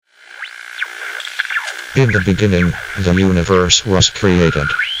In the beginning, the universe was created.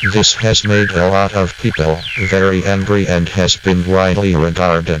 This has made a lot of people very angry and has been widely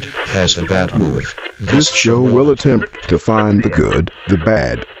regarded as a bad move. This show will attempt to find the good, the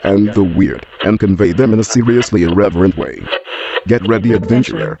bad, and the weird, and convey them in a seriously irreverent way. Get ready,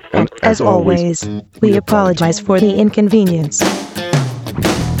 adventurer, and as always, we apologize for the inconvenience.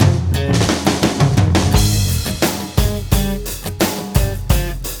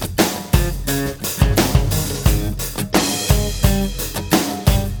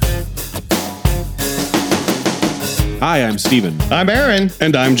 Hi, I'm Steven. I'm Aaron.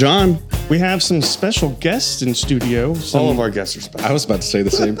 And I'm John. We have some special guests in studio. All of our guests are special. I was about to say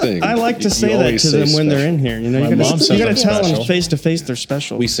the same thing. I like to say that to them when they're in here. You know, you gotta tell them face to face they're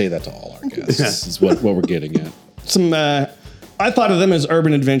special. We say that to all our guests. This is what we're getting at. I thought of them as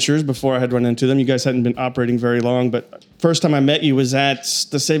urban adventures before I had run into them. You guys hadn't been operating very long, but first time I met you was at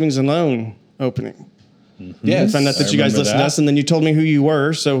the Savings and Loan opening. Mm-hmm. Yes, I found out that you guys listened to us, and then you told me who you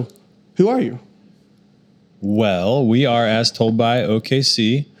were. So, who are you? Well, we are As Told by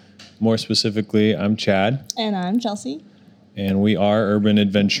OKC. More specifically, I'm Chad. And I'm Chelsea. And we are Urban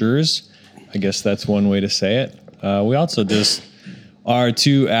Adventurers. I guess that's one way to say it. We also just are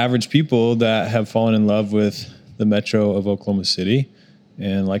two average people that have fallen in love with the metro of Oklahoma City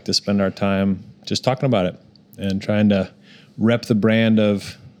and like to spend our time just talking about it and trying to rep the brand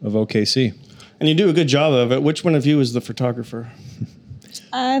of OKC. And you do a good job of it. Which one of you is the photographer?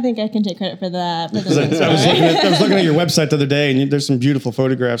 I think I can take credit for that. I was looking at your website the other day, and there's some beautiful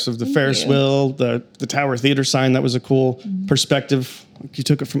photographs of the Ferris wheel, the Tower Theater sign. That was a cool perspective. You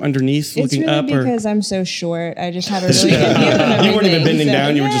took it from underneath, looking up. It's really because I'm so short. I just have a really good view of everything. You weren't even bending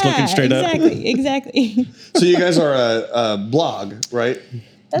down. You were just looking straight up. Exactly. So you guys are a blog, right?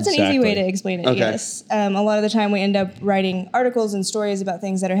 That's an easy way to explain it, okay. Yes. A lot of the time we end up writing articles and stories about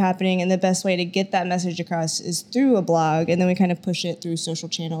things that are happening, and the best way to get that message across is through a blog, and then we kind of push it through social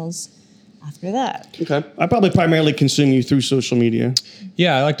channels after that. Okay. I probably primarily consume you through social media.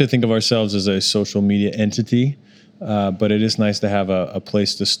 Yeah, I like to think of ourselves as a social media entity, but it is nice to have a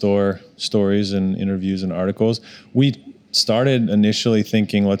place to store stories and interviews and articles. We started initially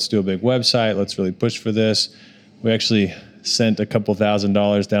thinking, let's do a big website, let's really push for this. We actually sent a couple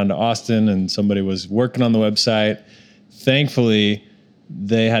 $1,000s down to Austin, and somebody was working on the website. Thankfully,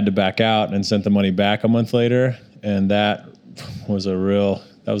 they had to back out and sent the money back a month later, and that was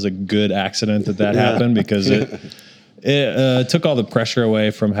a good accident that happened because it took all the pressure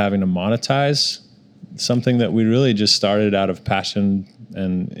away from having to monetize something that we really just started out of passion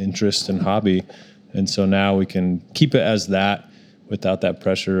and interest and hobby, and so now we can keep it as that without that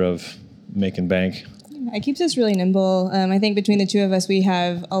pressure of making bank. It keeps us really nimble. I think between the two of us, we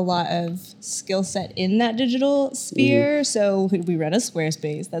have a lot of skill set in that digital sphere. So we run a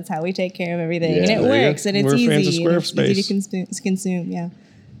Squarespace. That's how we take care of everything. And it works, and it's easy. And it's easy to consume, yeah.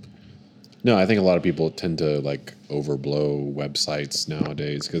 No, I think a lot of people tend to like overblow websites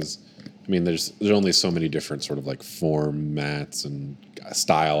nowadays because, I mean, there's only so many different sort of like formats and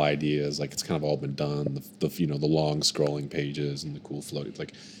style ideas. Like it's kind of all been done. The long scrolling pages and the cool flow. It's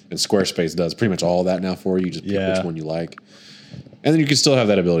like, and Squarespace does pretty much all that now for you. You just pick which one you like, and then you can still have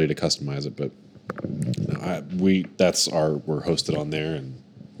that ability to customize it. But we're hosted on there, and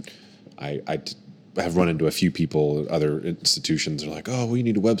I have run into a few people, other institutions are like, oh, we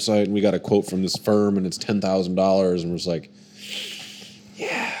need a website, and we got a quote from this firm, and it's $10,000, and we're just like,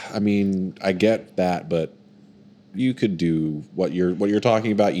 yeah, I mean, I get that, but you could do what you're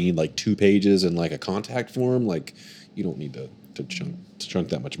talking about. You need like 2 pages and like a contact form. Like you don't need to chunk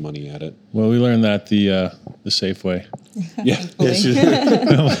that much money at it. Well, we learned that the safe way. Yeah.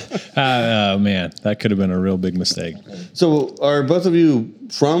 Oh man, that could have been a real big mistake. So are both of you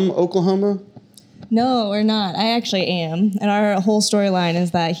from Oklahoma? No, we're not. I actually am. And our whole storyline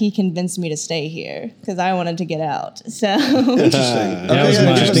is that he convinced me to stay here because I wanted to get out. So Interesting. That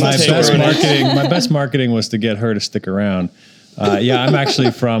was my best marketing. My best marketing was to get her to stick around. I'm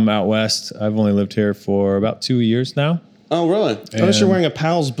actually from out west. I've only lived here for about 2 years now. Oh, really? Notice you're wearing a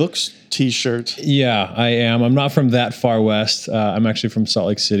Pal's Books t-shirt. Yeah, I am. I'm not from that far west. I'm actually from Salt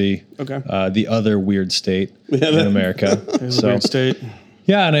Lake City. Okay. The other weird state in America. It's a weird state.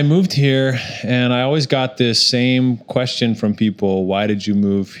 Yeah, and I moved here, and I always got this same question from people: why did you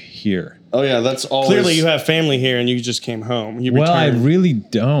move here? Oh, yeah, that's always... Clearly you have family here, and you just came home. Well, I really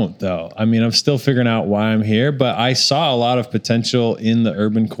don't, though. I mean, I'm still figuring out why I'm here, but I saw a lot of potential in the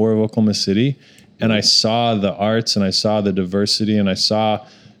urban core of Oklahoma City, and I saw the arts, and I saw the diversity, and I saw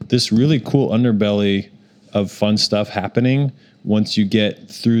this really cool underbelly of fun stuff happening once you get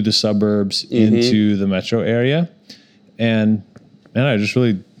through the suburbs into the metro area. And man, I just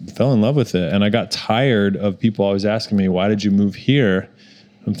really fell in love with it. And I got tired of people always asking me, why did you move here?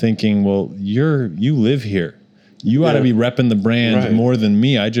 I'm thinking, well, you live here. You ought to be repping the brand more than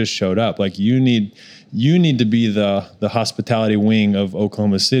me. I just showed up. Like you need to be the hospitality wing of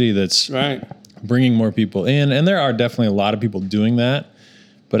Oklahoma City that's bringing more people in. And there are definitely a lot of people doing that.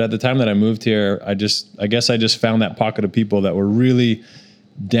 But at the time that I moved here, I guess I just found that pocket of people that were really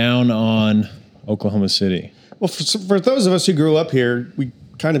down on Oklahoma City. Well, for those of us who grew up here, we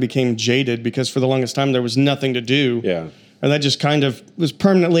kind of became jaded because for the longest time there was nothing to do. Yeah. And that just kind of was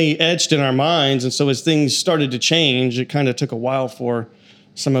permanently etched in our minds. And so as things started to change, it kind of took a while for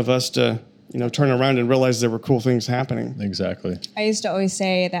some of us to, turn around and realize there were cool things happening. Exactly. I used to always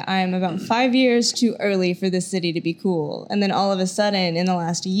say that I'm about 5 years too early for this city to be cool. And then all of a sudden, in the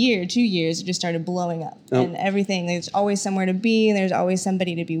last 2 years, it just started blowing up. Oh. And everything, there's always somewhere to be, and there's always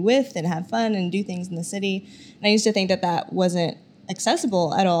somebody to be with and have fun and do things in the city. And I used to think that wasn't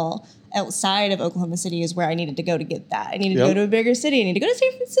accessible at all. Outside of Oklahoma City is where I needed to go to get that. I needed to go to a bigger city. I need to go to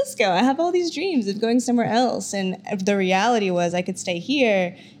San Francisco. I have all these dreams of going somewhere else. And the reality was I could stay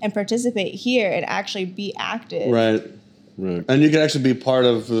here and participate here and actually be active. Right. And you could actually be part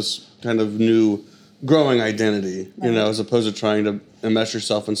of this kind of new growing identity, as opposed to trying to enmesh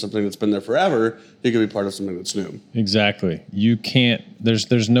yourself in something that's been there forever. You could be part of something that's new. Exactly. You can't,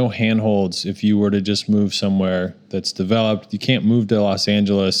 there's no handholds if you were to just move somewhere that's developed. You can't move to Los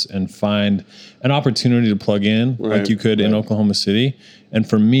Angeles and find an opportunity to plug in like you could in Oklahoma City. And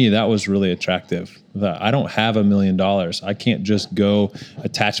for me, that was really attractive. That I don't have $1 million. I can't just go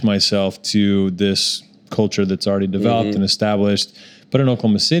attach myself to this culture that's already developed and established. But in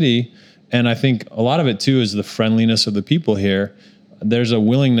Oklahoma City, and I think a lot of it too is the friendliness of the people here. There's a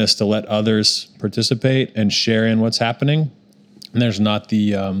willingness to let others participate and share in what's happening. And there's not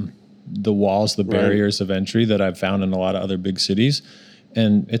the walls, the barriers of entry that I've found in a lot of other big cities.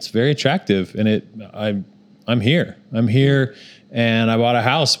 And it's very attractive. And I'm here. I'm here, and I bought a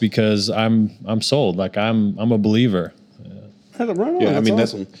house because I'm sold. Like I'm a believer. Yeah, I mean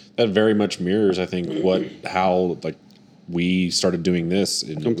awesome. that very much mirrors, I think, how we started doing this.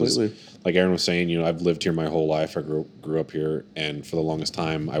 And completely. It was, like Aaron was saying, I've lived here my whole life. I grew up here, and for the longest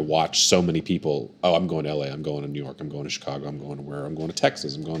time, I watched so many people. Oh, I'm going to LA. I'm going to New York. I'm going to Chicago. I'm going to where? I'm going to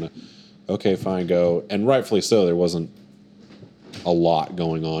Texas. I'm going to. Okay, fine, go. And rightfully so. There wasn't a lot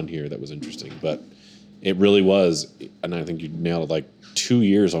going on here that was interesting, but it really was. And I think you nailed it. Like 2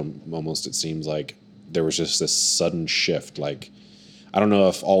 years almost. It seems like there was just this sudden shift. Like, I don't know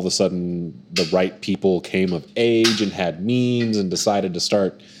if all of a sudden the right people came of age and had means and decided to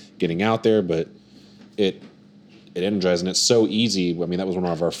start getting out there, but it energized, and it's so easy. I mean, that was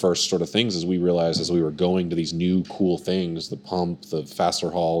one of our first sort of things, is we realized as we were going to these new cool things, the Pump, the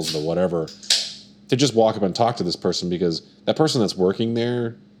Fassler Halls, the whatever, to just walk up and talk to this person, because that person that's working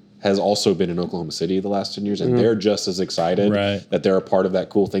there has also been in Oklahoma City the last 10 years, and they're just as excited that they're a part of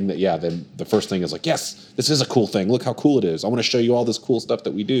that cool thing. That then the first thing is like, yes, this is a cool thing. Look how cool it is. I want to show you all this cool stuff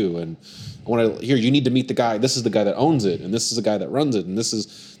that we do, and I want to you need to meet the guy. This is the guy that owns it, and this is the guy that runs it, and this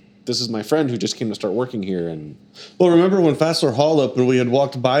is my friend who just came to start working here. And well, remember when Fassler Hall opened, we had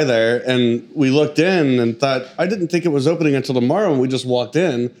walked by there and we looked in and thought, I didn't think it was opening until tomorrow, and we just walked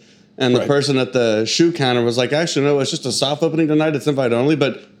in, and the person at the shoe counter was like, actually, no, it's just a soft opening tonight. It's invite only,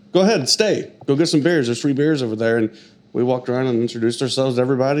 but go ahead, stay. Go get some beers. There's free beers over there. And we walked around and introduced ourselves to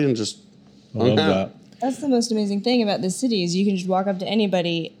everybody and just hung out. That's the most amazing thing about this city, is you can just walk up to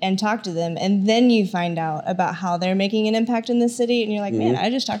anybody and talk to them, and then you find out about how they're making an impact in the city, and you're like, man,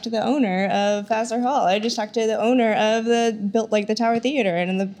 I just talked to the owner of Fassler Hall. I just talked to the owner of the Tower Theater,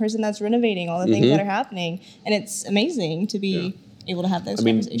 and the person that's renovating all the things that are happening. And it's amazing to be able to have those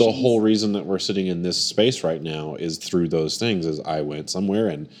conversations. The whole reason that we're sitting in this space right now is through those things. Is I went somewhere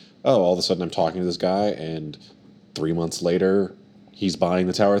and all of a sudden I'm talking to this guy, and 3 months later he's buying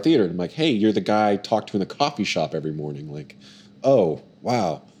the Tower Theater. And I'm like, hey, you're the guy I talk to in the coffee shop every morning. Like, oh,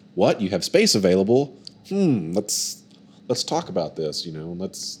 wow. What? You have space available? Let's talk about this,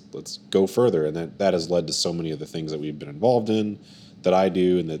 let's go further. And that has led to so many of the things that we've been involved in, that I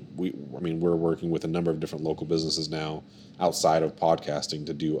do, and that we're working with a number of different local businesses now outside of podcasting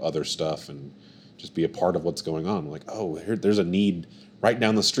to do other stuff and just be a part of what's going on. Like, there's a need right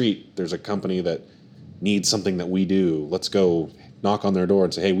down the street. There's a company that needs something that we do. Let's go knock on their door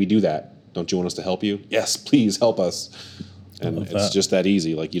and say, hey, we do that. Don't you want us to help you? Yes, please help us. And it's just that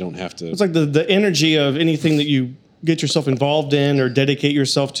easy. Like, you don't have to. It's like the energy of anything that you get yourself involved in or dedicate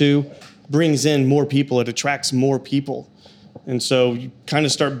yourself to brings in more people. It attracts more people. And so you kind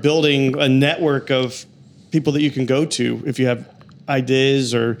of start building a network of people that you can go to if you have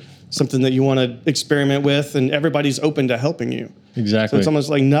ideas or something that you want to experiment with, and everybody's open to helping you. Exactly. So it's almost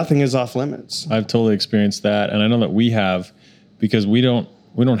like nothing is off limits. I've totally experienced that, and I know that we have, because we don't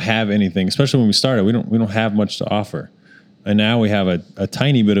have anything, especially when we started. We don't have much to offer, and now we have a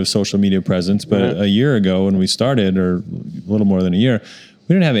tiny bit of social media presence. But a year ago when we started, or a little more than a year,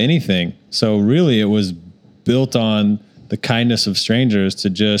 we didn't have anything. So really, it was built on the kindness of strangers to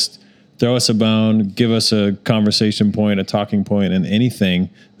just throw us a bone, give us a conversation point, a talking point, and anything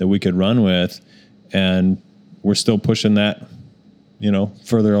that we could run with. And we're still pushing that,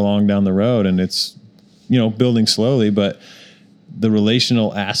 further along down the road. And it's, building slowly, but the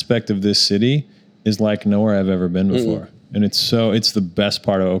relational aspect of this city is like nowhere I've ever been before. And it's the best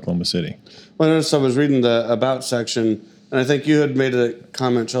part of Oklahoma City. Well, I noticed I was reading the About section, and I think you had made a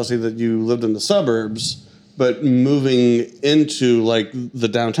comment, Chelsea, that you lived in the suburbs, but moving into like the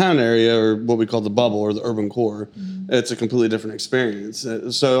downtown area, or what we call the bubble or the urban core, it's a completely different experience.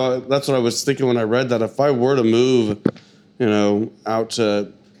 So that's what I was thinking when I read that. If I were to move, out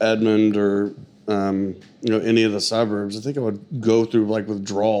to Edmond or any of the suburbs, I think I would go through like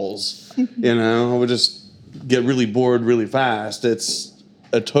withdrawals. I would just get really bored really fast. It's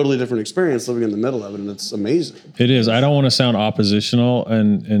a totally different experience living in the middle of it, and it's amazing. It is. I don't want to sound oppositional,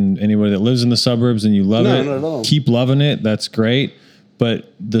 and anybody that lives in the suburbs and you love it, not at all. Keep loving it. That's great.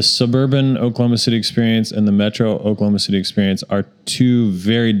 But the suburban Oklahoma City experience and the metro Oklahoma City experience are two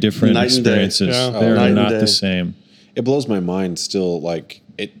very different experiences. Yeah. They're not the same. It blows my mind still. Like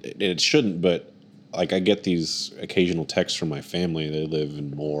it shouldn't, but like I get these occasional texts from my family. They live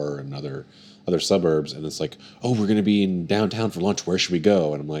in Moore and other suburbs, and it's like, oh, we're going to be in downtown for lunch. Where should we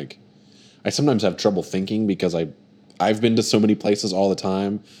go? And I'm like, I sometimes have trouble thinking because I've been to so many places all the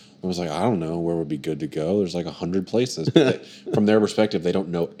time. I was like, I don't know where would be good to go. There's like 100 places. But from their perspective, they don't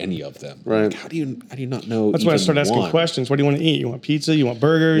know any of them. Right? Like, how do you not know? That's why I start asking questions. What do you want to eat? You want pizza? You want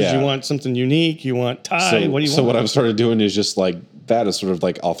burgers? Yeah. You want something unique? You want Thai? What do you want? So what I've started doing is just like that is sort of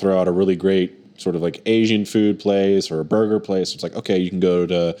like I'll throw out a really great sort of like Asian food place or a burger place. It's like, okay, you can go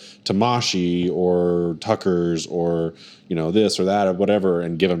to Mashi or Tucker's or this or that or whatever,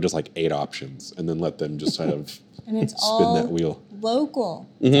 and give them just like 8 options, and then let them just kind of and it's spin all that wheel. Local.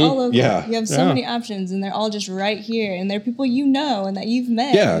 It's all local. Yeah. You have so many options, and they're all just right here, and they're people and that you've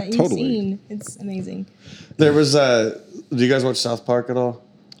met and that you've seen. It's amazing. There was do you guys watch South Park at all?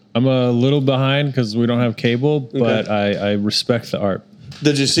 I'm a little behind because we don't have cable, but I respect the art.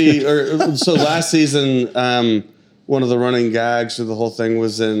 Did you see? So last season, one of the running gags through the whole thing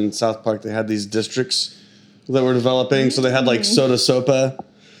was in South Park. They had these districts that were developing. So they had like Soda Sopa.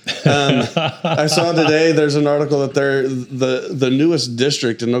 I saw today there's an article that the newest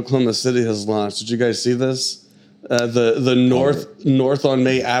district in Oklahoma City has launched. Did you guys see this? The north on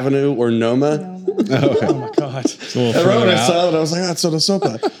May Avenue, or NOMA. Oh my God! I saw it. I was like, that's Soda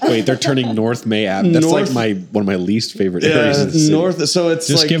Sopa. Wait, they're turning North May Avenue. That's like one of my least favorite areas in the city. North. So it's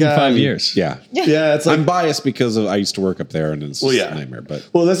just like, give them 5 years. Yeah. It's like, I'm biased because I used to work up there, and it's a nightmare. But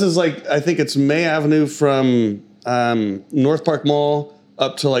this is like, I think it's May Avenue from North Park Mall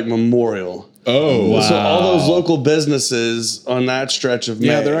up to like Memorial. Oh, wow. So all those local businesses on that stretch of May.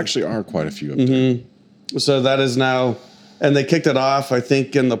 Yeah, there actually are quite a few up there. So that is now, and they kicked it off, I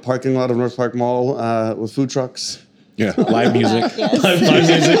think, in the parking lot of North Park Mall with food trucks. Yeah, live music. Live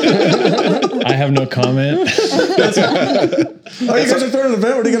music. I have no comment. You guys are throwing an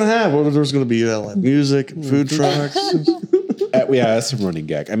event. What are you going to have? Well, there's going to be live music, food trucks. That's a running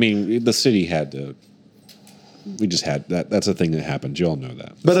gag. I mean, the city had to. We just had that. That's a thing that happened. You all know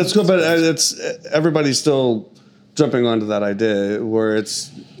that. But it's cool. But it's everybody's still jumping onto that idea where it's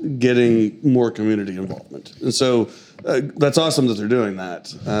getting more community involvement, and so that's awesome that they're doing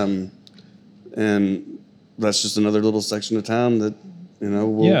that. And that's just another little section of town that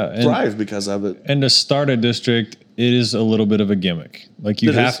will thrive because of it. And to start a district, it is a little bit of a gimmick. Like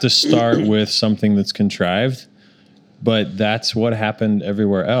you have to start with something that's contrived, but that's what happened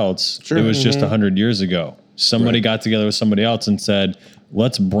everywhere else. Sure. It was just 100 years ago. Somebody got together with somebody else and said,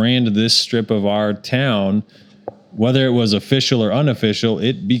 let's brand this strip of our town. Whether it was official or unofficial,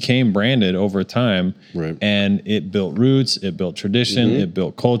 it became branded over time. Right. And it built roots, it built tradition, it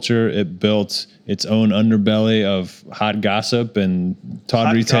built culture, it built its own underbelly of hot gossip and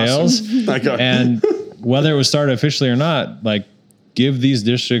tawdry tales. And whether it was started officially or not, like give these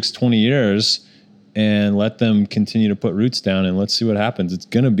districts 20 years and let them continue to put roots down, and let's see what happens. It's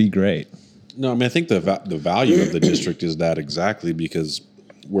going to be great. No, I mean, I think the value of the district is that exactly because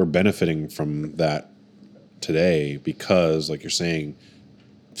we're benefiting from that today because, like you're saying,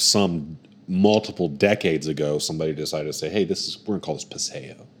 some multiple decades ago, somebody decided to say, hey, we're going to call this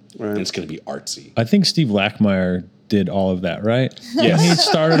Paseo. Right. And it's going to be artsy. I think Steve Lackmeyer did all of that, right? Yes. He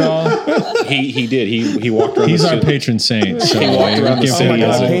started all. He did. He walked around. He's the our city. patron saint. So He walked we around the give city him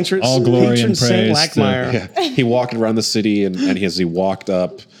as a- all glory patron and Saint praise. to- Lackmeyer. Yeah. He walked around the city, and as he walked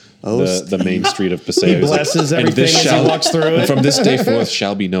up the main street of Paseo, He he's like, blesses "And everything this as he shall- walks through and it." from this day forth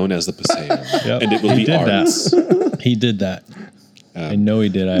shall be known as the Paseo, Yep. and it will He be did ours." that. He did that. I know he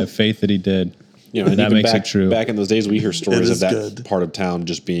did. I have faith that he did. You know, and that even makes back, it true. Back in those days, we hear stories of is that good. part of town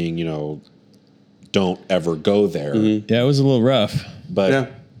just being, don't ever go there. Yeah, it was a little rough. But Yeah.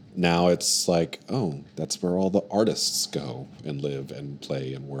 now it's like, oh, that's where all the artists go and live and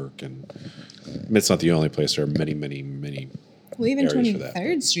play and work. And it's not the only place. There are many, many, many. Well, even areas for that.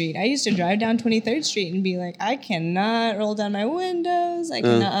 23rd Street. I used to drive down 23rd Street and be like, I cannot roll down my windows. I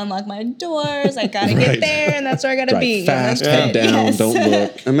cannot unlock my doors. I gotta get there, and that's where I gotta Drive be. fast, I'm like, head down, yes. don't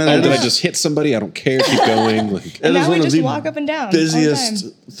look. I mean, oh, it did I is- just hit somebody? I don't care. Keep going. Like, It And is now we one of just the walk up and down all the busiest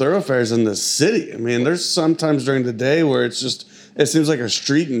time. thoroughfares in the city. I mean, there's sometimes during the day where it seems like a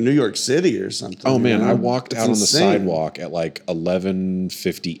street in New York City or something. oh man, you know? I walked It's out on the insane. sidewalk at like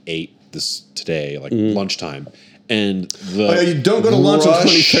 11:58 today, like lunchtime, and the Oh, yeah, you don't go to lunch on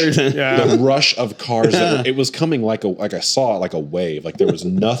rush- 23rd. The rush of cars, it was coming like I saw it like a wave. Like there was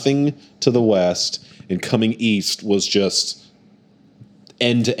nothing to the west, and coming east was just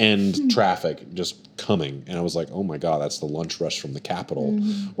end to end traffic just coming. And I was like, oh my God, that's the lunch rush from the Capitol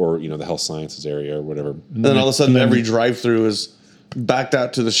or, the health sciences area or whatever. And then all of a sudden, every drive-through is backed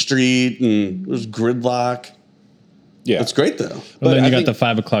out to the street, and there's gridlock. Yeah. It's great though. And But then I you got think- the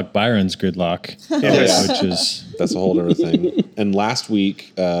 5 o'clock Byron's gridlock, yeah. which is That's a whole other thing. And last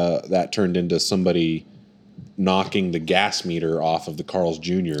week, that turned into somebody knocking the gas meter off of the Carl's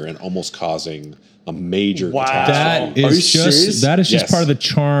Jr. and almost causing a major catastrophe. that Are you is serious? just Yes. part of the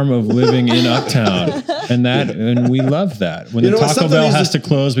charm of living in Uptown, and we love that. When You the know what, Taco something Bell is has to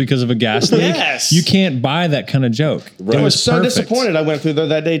close because of a gas leak, Yes. you can't buy that kind of joke. Right. It I was was so perfect. disappointed. I went through there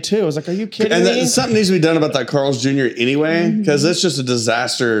that day too. I was like, "Are you kidding And me?" something needs to be done about that Carl's Jr. anyway, because it's just a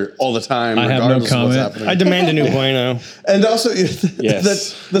disaster all the time, I have no regardless of what's comment. happening. I demand a new Bueno. And also,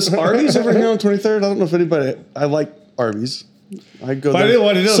 Yes. this Arby's over here on 23rd. I don't know if anybody. I like Arby's. I go But there. I didn't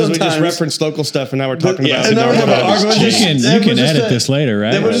want to do is we just sometimes. referenced local stuff, and now we're talking Yeah, about. and now we're talking about Arby's. Arby's. You Just- can it was just edit a- this later,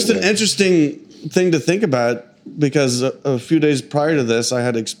 right? It was just an interesting thing to think about because a few days prior to this, I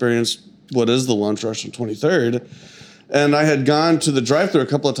had experienced what is the lunch rush on 23rd, and I had gone to the drive-thru a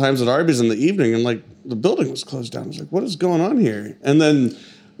couple of times at Arby's in the evening, and like the building was closed down. I was like, "What is going on here?" And then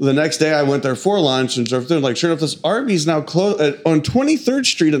the next day, I went there for lunch and drove through. And like, sure enough, this Arby's now closed on 23rd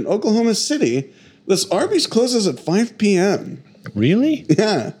Street in Oklahoma City. This Arby's closes at 5 p.m. Really?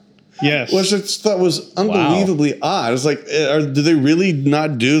 Yeah. Yes. Which I just thought was unbelievably odd. It's like, do they really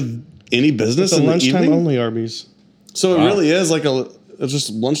not do any business It's a in the lunchtime evening? only Arby's. So it really is like it's just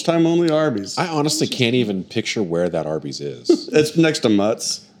lunchtime only Arby's. I honestly can't even picture where that Arby's is. It's next to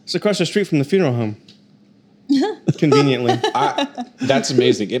Mutt's. It's across the street from the funeral home. Conveniently. That's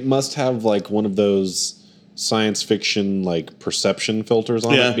amazing. It must have like one of those science fiction like perception filters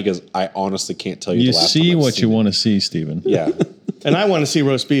on Yeah. it because I honestly can't tell you You the last see time I've what seen you it. want to see, Stephen. Yeah. And I want to see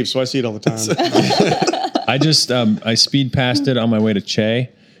roast beef, so I see it all the time. I just I speed past it on my way to Che.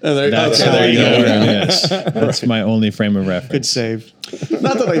 Oh, there That's you how I know go. where it is. That's my only frame of Good reference. save.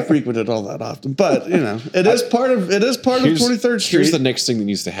 Not that I frequent it all that often, but it is part of 23rd Street. Here's the next thing that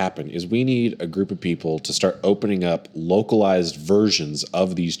needs to happen is we need a group of people to start opening up localized versions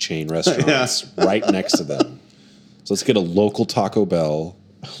of these chain restaurants right next to them. So let's get a local Taco Bell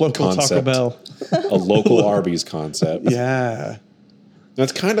Local concept, Taco Bell. a local Arby's concept. Yeah.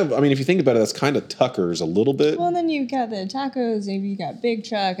 That's kind of, I mean, if you think about it, that's kind of Tucker's a little bit. Well, then you've got the tacos. Maybe you got Big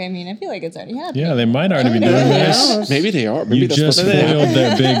Truck. I mean, I feel like it's already happening. Yeah, they might already be doing this. Maybe they are. Maybe You that's just what they spoiled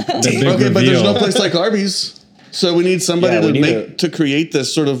their big Okay, but there's no reveal. place like Arby's. So we need somebody Yeah, we need to create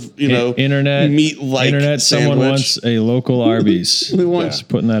this sort of, Internet meat-like Internet. Someone sandwich. wants a local Arby's. We want- Just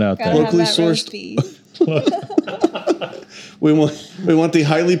putting that out Gotta there. have Locally that roast sourced- beef. We want the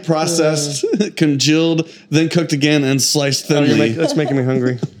highly processed, congealed, then cooked again and sliced thinly That's making me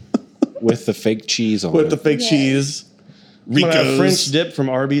hungry. with the fake cheese on with it. the fake Yes. cheese. But that Ricos. French dip from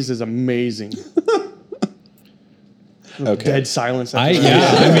Arby's is amazing. Okay. Dead silence. I after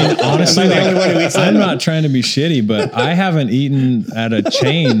that. mean, honestly, Am I the only one who eats that? I'm not trying to be shitty, but I haven't eaten at a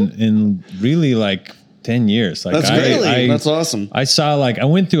chain in really like 10 years. Like That's great. That's awesome. I saw I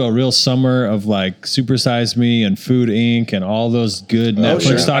went through a real summer of like Super Size Me and Food Inc. and all those good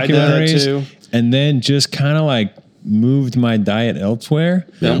Netflix sure. I did that documentaries. too. And then just kind of like moved my diet elsewhere.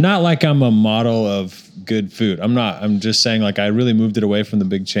 Not like I'm a model of good food. I'm not. I'm just saying like I really moved it away from the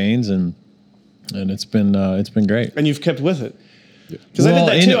big chains and it's been great. And you've kept with it. Because I did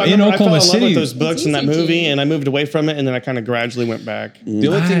that too. I in remember I fell Oklahoma in love City, with those books and that easy to. movie, and I moved away from it, and then I kind of gradually went back. The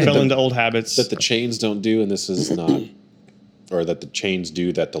only thing Fell into old habits. that the chains don't do, and this is not, or that the chains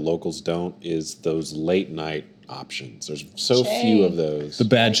do that the locals don't, is those late night options. There's so Che. few of those. the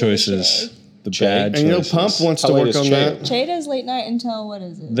bad choices. The Che. bad and choices. Pump wants How to late work is on Che? that. Che does late night until what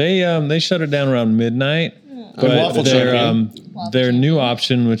is it? They shut it down around midnight. But Waffle their Champion. their new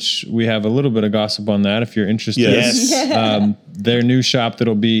option, which we have a little bit of gossip on that, if you're interested. Yes. Their new shop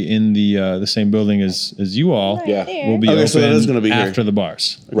that'll be in the same building as you all. Yeah. Will be Okay, open so that is gonna be here. after the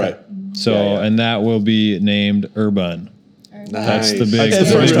bars. Right. So Yeah. and that will be named Urban. That's the big. That's the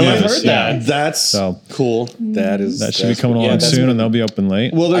the first big time I've news. heard that. Yeah. That's So cool. That is that should be coming along that's- soon, and they'll be open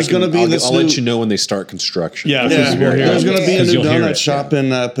late. Well, there's going to be I'll, this I'll new. let you know when they start construction. Yeah, Yeah, we're here. there's going to be a 'Cause new you'll hear donut it, shop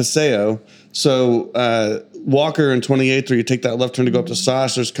in Paseo. So Walker and 28th, where you take that left turn to go up to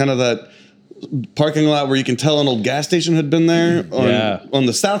Sauce, there's kind of that parking lot where you can tell an old gas station had been there on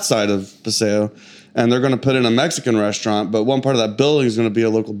the south side of Paseo. And they're going to put in a Mexican restaurant, but one part of that building is going to be a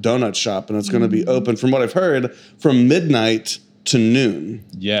local donut shop, and it's going to be open, from what I've heard, from midnight to noon.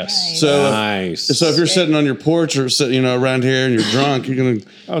 Yes. So, Nice. so if you're sitting on your porch or sitting, around here and you're drunk, you're gonna.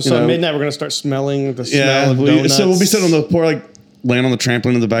 Oh, so at midnight we're gonna start smelling the smell Yeah, of donuts. so we'll be sitting on the porch, like laying on the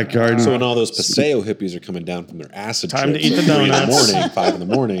trampoline in the backyard. So when all those Paseo hippies are coming down from their acid Time to trips eat the at 3 in the donuts. morning, 5 in the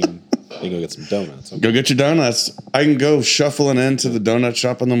morning, they go get some donuts. Okay. Go get your donuts. I can go shuffling into the donut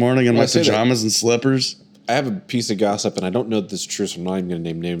shop in the morning in Well, my I say that- pajamas and slippers. I have a piece of gossip, and I don't know if this is true, so I'm not even going to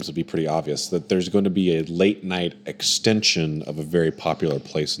name names. It'll be pretty obvious that there's going to be a late night extension of a very popular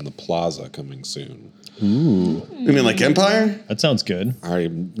place in the plaza coming soon. You mean like Empire? That sounds good.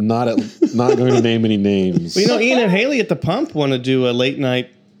 I'm not going to name any names. Well, Ian and Haley at the Pump want to do a late night,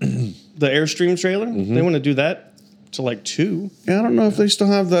 the Airstream trailer. They want to do that to like 2. Yeah, I don't know if they still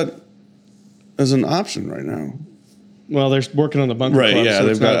have that as an option right now. Well, they're working on the bunker club, so they've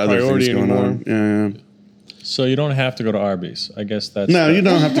it's got not a other priority things going anymore. on. Yeah. So you don't have to go to Arby's. I guess that's No, you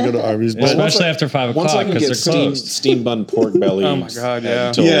don't have to go to Arby's, but especially after 5 Once I o'clock can because get they're closed. steam bun pork belly. Oh my God, yeah.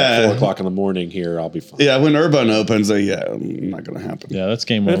 Until Yeah. 4 o'clock in the morning here, I'll be fine. yeah, when Urban opens, not going to happen. Yeah, that's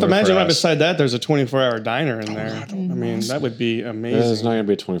game But over. if imagine for right us. beside that, there's a 24-hour diner in there. I mean, that would be It's amazing. not going to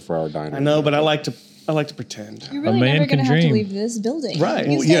be a 24-hour diner. I know, but I like to pretend. You're really man never can going to have to dream. leave this building. Right.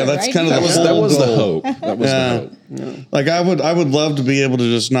 You Well, said yeah, it, that's right? kind of You the said That it. was the goal. hope. That was Yeah. the hope. Like I would love to be able to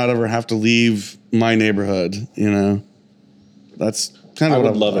just not ever have to leave my neighborhood. That's kind I of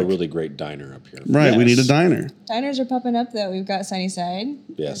what would love like. a really great diner up here. Right, we Yes. need a diner. Diners are popping up though. We've got Sunnyside.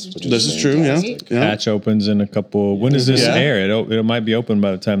 Yes, which This is true. Yeah, fantastic. yeah. Hatch opens in a couple. When does this Yeah. air? It might be open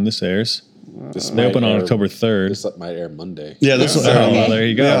by the time this airs. This They open on October 3rd. This might air Monday. Yeah, this will Oh, air. well, there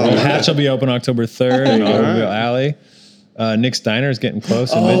you go. Yeah. Well, Hatch will be open October 3rd in Overville Alley. Nick's Diner is getting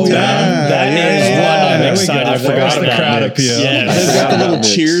close in Midtown. yeah. That is Yeah. one I'm There we excited go. for. There's the crowd appeal. They've Yes. got the little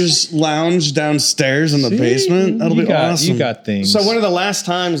Mix. Cheers lounge downstairs in the basement. That'll you be got, awesome. You got things. So one of the last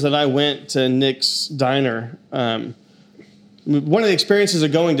times that I went to Nick's Diner, one of the experiences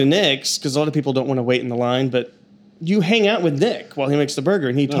of going to Nick's, because a lot of people don't want to wait in the line, but you hang out with Nick while he makes the burger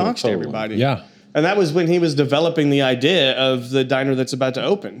and he talks to totally. everybody. Yeah. And that was when he was developing the idea of the diner that's about to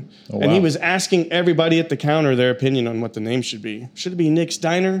open. And he wow. was asking everybody at the counter their opinion on what the name should be. Should it be Nick's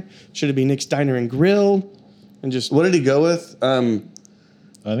Diner? Should it be Nick's Diner and Grill? And just What did he go with? I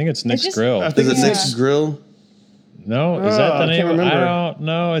think it's Nick's just- Grill. I think Is it Yeah. Nick's Grill? No, is that I the name? can't of it? remember. I don't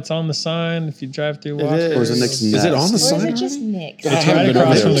know. It's on the sign if you drive through It Watts. is. Or is it Nick's Is it on the Or is sign? it just Nick's? It's right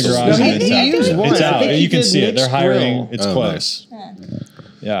across from the garage. No, and he it's out. used one. It's I out. think he You can did see it. Nick's They're hiring. Grill. It's Oh, close.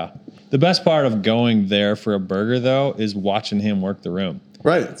 Yeah. The best part of going there for a burger, though, is watching him work the room.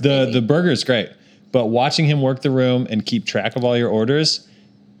 Right. The burger is great, but watching him work the room and keep track of all your orders,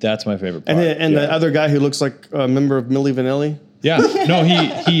 that's my favorite part. And the other guy who looks like a member of Milli Vanilli. Yeah, no,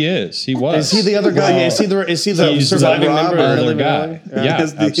 he is. He was. Is he the other guy? Yeah, is he the He's surviving the member of other Milli guy. Vanilli? Yeah,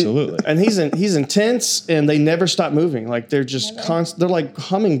 Is the- absolutely. And he's intense, and they never stop moving. Like they're just constant. They're like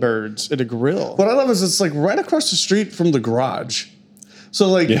hummingbirds at a grill. What I love is it's like right across the street from the garage. So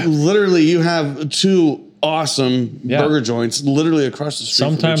like literally you have two awesome Yeah. burger joints literally across the street.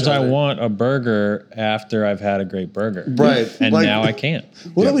 Sometimes from each I other. want a burger after I've had a great burger. Right. And Like- now I can't.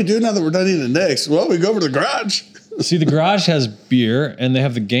 What do we do now that we're done eating Nick's? Well, we go over to the garage. See, the garage has beer and they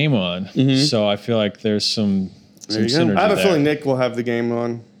have the game on. So I feel like there's some you go. synergy I have a there. feeling Nick will have the game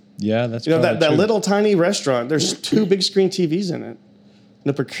on. Yeah, that's You know probably that true. little tiny restaurant. There's 2 big screen TVs in it.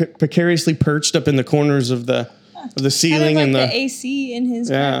 They're precariously perched up in the corners of the ceiling Kind of and like the AC in his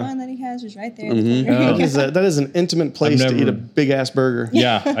Yeah. current one that he has is right there. In the corner. Oh. that is an intimate place to eat a big ass burger.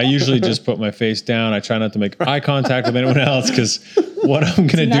 Yeah, I usually just put my face down. I try not to make eye contact with anyone else because what I'm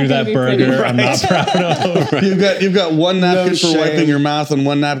going to do to that burger, I'm not proud of. Right? You've got one napkin for shame. wiping your mouth and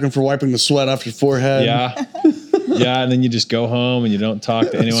one napkin for wiping the sweat off your forehead. Yeah. Yeah, and then you just go home and you don't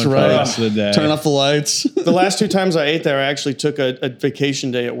talk to anyone for the right. rest of the day. Turn off the lights. The last 2 times I ate there, I actually took a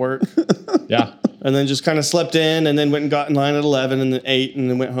vacation day at work. Yeah. And then just kind of slept in, and then went and got in line at 11, and then ate, and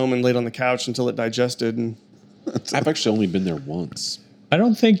then went home and laid on the couch until it digested. And I've actually only been there once. I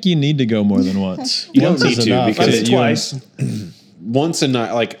don't think you need to go more than once. You don't Once is need to, enough. because I it- did you- twice. Once, and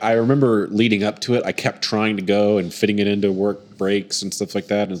I remember leading up to it, I kept trying to go and fitting it into work breaks and stuff like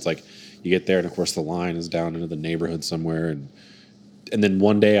that. And it's like you get there, and of course the line is down into the neighborhood somewhere, and then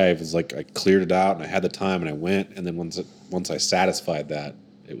one day I was like, I cleared it out and I had the time and I went, and then once I satisfied that,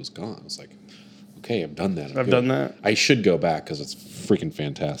 it was gone. I was like, okay, I've done that. I've done that. I should go back because it's freaking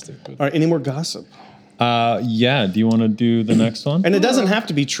fantastic. But All right, any more gossip? Yeah. Do you want to do the next one? And it doesn't have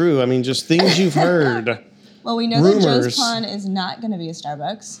to be true. I mean, just things you've heard. Well, we know that Rumors. Joe's Pond is not going to be a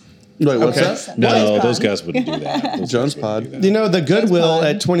Starbucks. Wait, what's Okay. that? no, Joe's those Pond. guys wouldn't do that. Those Jones guys wouldn't do Pod. that. You know, the Goodwill Pond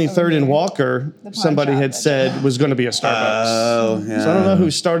at 23rd and over there. Walker, The pawn somebody shop, had said was going to be a Starbucks. Oh, yeah. So I don't know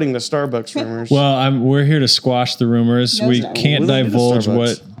who's starting the Starbucks rumors. Well, we're here to squash the rumors. No, we sir. can't We don't need a divulge Starbucks.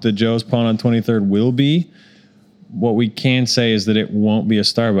 what the Joe's Pond on 23rd will be. What we can say is that it won't be a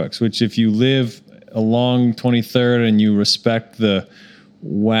Starbucks, which if you live along 23rd and you respect the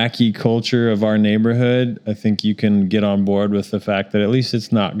wacky culture of our neighborhood, I think you can get on board with the fact that at least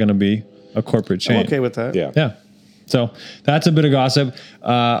it's not going to be a corporate chain. I'm okay with that. Yeah. Yeah. So that's a bit of gossip.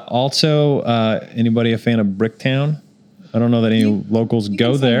 Also, anybody a fan of Bricktown? I don't know that any locals You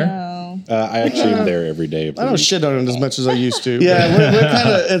go can say there. no. I actually am there every day. Of the I don't week. shit on it as much as I used to. Yeah, we're kind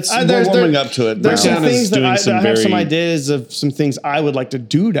of, it's we're there's- warming there- up to it. There's now. some Bricktown is things that doing I some have some very- ideas of some things I would like to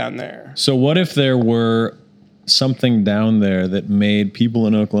do down there. So what if there were something down there that made people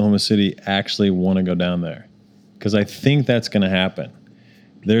in Oklahoma City actually want to go down there? Because I think that's going to happen.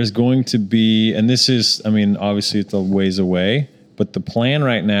 There's going to be, and this is, I mean, obviously it's a ways away, but the plan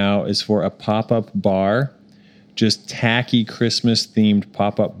right now is for a pop-up bar, just tacky Christmas themed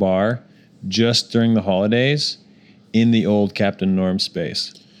pop-up bar, just during the holidays in the old Captain Norm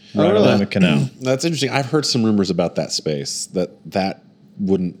space, right really? along the canal. That's interesting. I've heard some rumors about that space that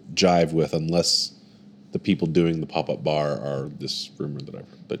wouldn't jive with unless the people doing the pop-up bar are this rumor that I've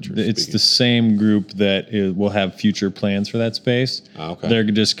heard. That you're It's speaking. the same group that will have future plans for that space. Ah, okay. They're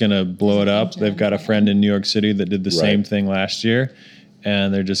just going to blow it up. They've got a friend in New York City that did the same Right. thing last year,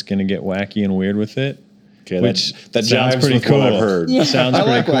 and they're just going to get wacky and weird with it. Okay, which that sounds jives pretty with cool. what I've heard. Sounds I pretty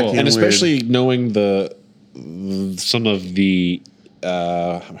like cool. wacky And weird. especially knowing some of the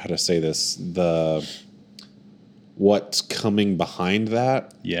how to say this, the what's coming behind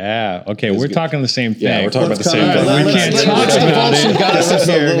that. Yeah. Okay. It's We're good. talking the same thing. Yeah, we're talking about the same All right, thing. We let's- can't let's- talk let's- about let's- it. gossip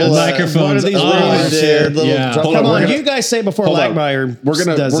here. The Little, microphone's what are these on. rumors here? Yeah. Hold Come on, we're on, gonna- you guys say before Hold on. Lagmeyer We're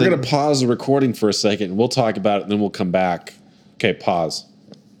does gonna it. pause the recording for a second. We'll talk about it, and then we'll come back. Okay, pause.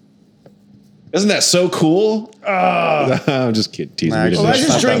 Isn't that so cool? I'm just kidding. Teasing. Nah, We didn't Well, I It's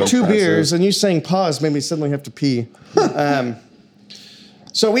just not drank that 2 impressive. beers, and you saying pause made me suddenly have to pee.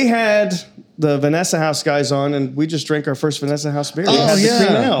 So we had the Vanessa House guys on, and we just drank our first Vanessa House beer. We had the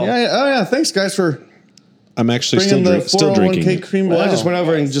cream ale. Yeah. Oh, yeah. Thanks, guys, for I'm actually bringing the still 401k drinking. it. cream Well, I ale. just went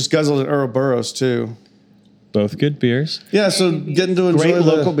over and just guzzled an Ouroboros too. Both good beers. Yeah, so getting to enjoy Great the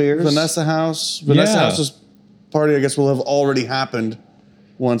local beers. Vanessa House. Vanessa Yeah. House's party, I guess, will have already happened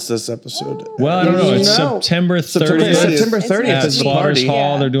once this episode. Well, I don't know. It's No. September 30th. September 30th. September It's 30th next At is the week. Slaughter's party.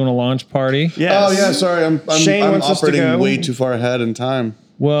 Hall, Yeah. they're doing a launch party. Yes. Oh yeah, sorry, I'm Shane I'm wants us to operating go. way too far ahead in time.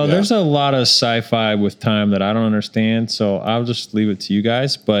 Well, Yeah. there's a lot of sci-fi with time that I don't understand, so I'll just leave it to you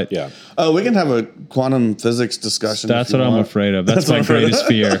guys. But Yeah. Oh, we can have a quantum physics discussion. that's if you what I'm want. afraid of. That's my what I'm afraid greatest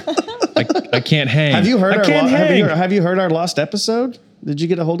fear. I can't hang. Have you heard I our can't hang. have you heard our lost episode? Did you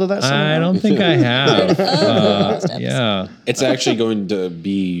get a hold of that? I somehow? don't think I have. Last episode. Yeah. It's actually going to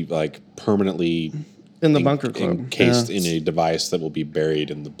be like permanently in the bunker club. encased Yeah. in a device that will be buried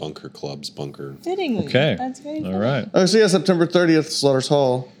in the bunker club's bunker. Fittingly. Okay. That's very All funny. right. Oh, so yeah, September 30th, Slaughter's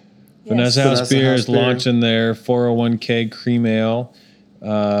Hall. Vanessa House Vanessa Beer House is Beer. launching their 401k cream ale.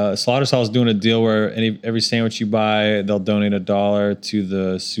 Slaughter's Hall is doing a deal where every sandwich you buy, they'll donate $1 to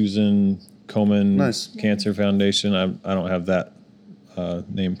the Susan Komen Nice. Cancer Foundation. I don't have that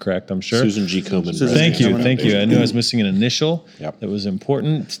name correct, I'm sure. Susan G. Komen. Susan Thank G. you. Komen. Thank you. I knew I was missing an initial Yep. that was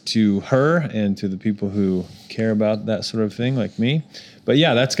important to her and to the people who care about that sort of thing, like me. But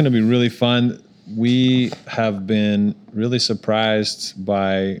yeah, that's going to be really fun. We have been really surprised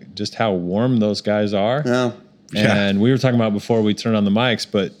by just how warm those guys are. Yeah. And we were talking about before we turned on the mics,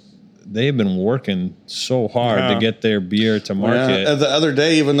 but they've been working so hard to get their beer to market. Yeah. The other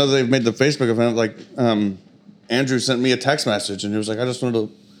day, even though they've made the Facebook event, like Andrew sent me a text message and he was like, I just wanted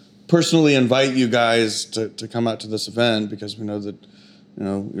to personally invite you guys to come out to this event because we know that,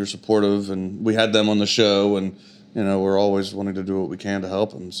 you're supportive, and we had them on the show, and, we're always wanting to do what we can to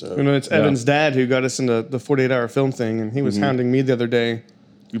help them. So, it's Evan's dad who got us into the 48-hour film thing, and he was hounding me the other day.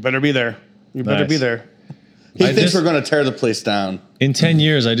 You better be there. You better be there. He thinks we're going to tear the place down. In 10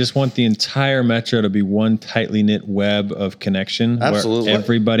 years, I just want the entire metro to be one tightly knit web of connection. Absolutely. Where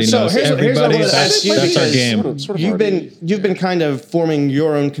everybody knows everybody. That's our game. You've been kind of forming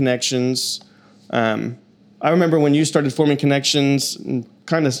your own connections. I remember when you started forming connections and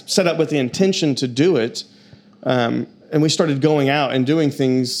kind of set up with the intention to do it. And we started going out and doing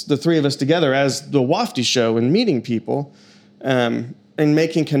things, the three of us together, as the Wafty Show, and meeting people and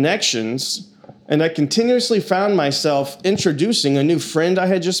making connections. And I continuously found myself introducing a new friend I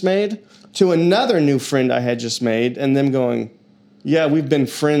had just made to another new friend I had just made, and them going, yeah, we've been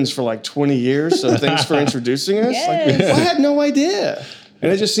friends for like 20 years, so thanks for introducing us. Yes. I had no idea.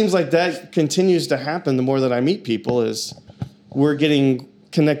 And it just seems like that continues to happen the more that I meet people, is we're getting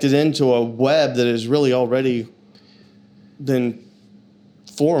connected into a web that has really already been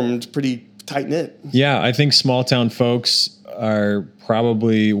formed pretty tight-knit. Yeah, I think small town folks are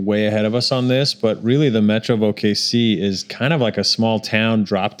probably way ahead of us on this, but really the Metro of OKC is kind of like a small town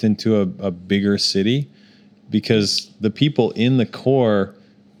dropped into a bigger city, because the people in the core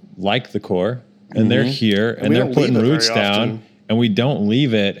like the core, and they're here, and they're putting roots down, and we don't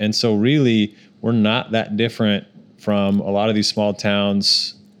leave it. And so really we're not that different from a lot of these small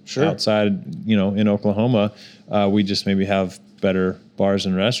towns outside, in Oklahoma. We just maybe have better bars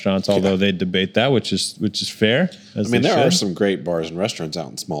and restaurants, although they debate that, which is fair. There are some great bars and restaurants out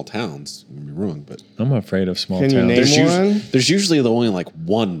in small towns. Don't get me wrong, but I'm afraid of small towns. Can you name one? There's usually only like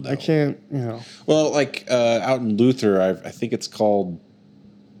one, though. I can't, Well, like out in Luther, I think it's called.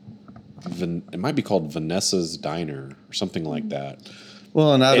 It might be called Vanessa's Diner or something like that.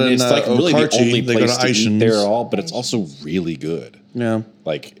 Well, and it's like really the only place to eat there all, but it's also really good. Yeah.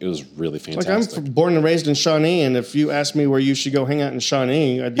 Like, it was really fantastic. Like, I'm born and raised in Shawnee, and if you asked me where you should go hang out in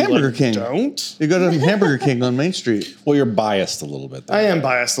Shawnee, I'd be Hamburger King. Don't. You go to Hamburger King on Main Street. Well, you're biased a little bit, though. I am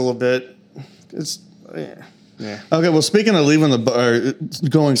biased a little bit. It's, yeah. Okay, well, speaking of leaving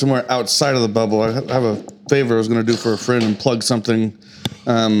going somewhere outside of the bubble, I have a favor I was going to do for a friend and plug something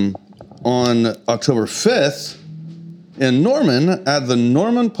on October 5th in Norman at the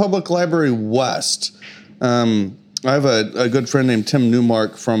Norman Public Library West. I have a good friend named Tim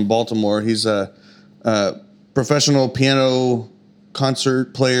Newmark from Baltimore. He's a professional piano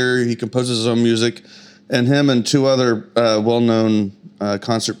concert player. He composes his own music. And him and two other well-known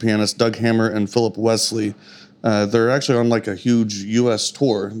concert pianists, Doug Hammer and Philip Wesley, they're actually on like a huge U.S.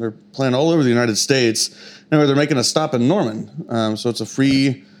 tour. They're playing all over the United States. And they're making a stop in Norman. So it's a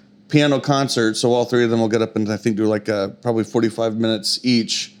free piano concert. So all three of them will get up and I think do like probably 45 minutes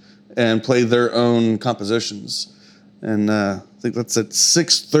each and play their own compositions. And I think that's at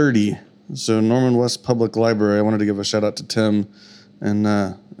 6:30. So Norman West Public Library. I wanted to give a shout out to Tim. And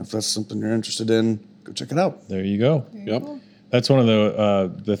if that's something you're interested in, go check it out. There you go. Yep. That's one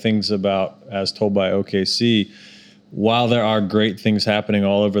of the things about As Told by OKC. While there are great things happening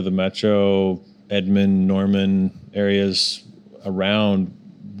all over the metro, Edmond, Norman areas around,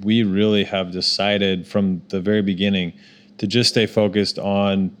 we really have decided from the very beginning to just stay focused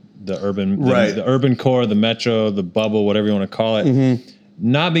on the urban, the urban core, the metro, the bubble, whatever you want to call it. Mm-hmm.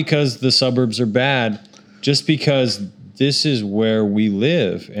 Not because the suburbs are bad, just because this is where we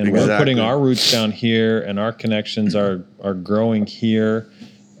live, and we're putting our roots down here, and our connections are growing here.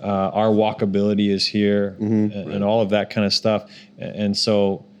 Our walkability is here, and all of that kind of stuff. And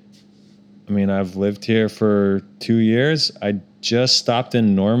so, I mean, I've lived here for 2 years. I just stopped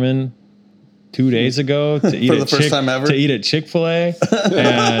in Norman 2 days ago to eat the first time ever? To eat at Chick-fil-A,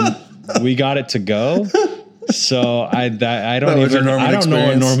 and we got it to go. So I don't know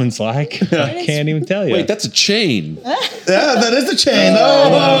what Norman's like. I can't even tell you. Wait, that's a chain. Yeah, that is a chain.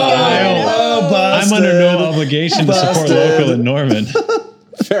 I'm under no obligation to support local in Norman.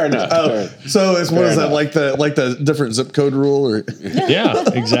 Fair enough. So it's what is that, like the different zip code rule, or? Yeah,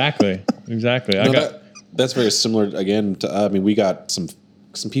 exactly. That's very similar. Again, to I mean, we got some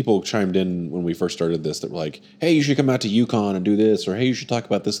people chimed in when we first started this that were like, "Hey, you should come out to UConn and do this," or "Hey, you should talk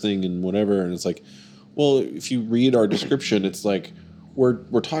about this thing and whatever." And it's like, well, if you read our description, it's like we're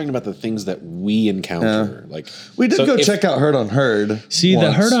talking about the things that we encounter. Like we did check out Heard on Heard. See,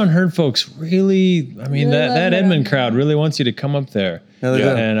 the Heard on Heard folks really, I mean, that Edmond crowd really wants you to come up there. Yeah, they do.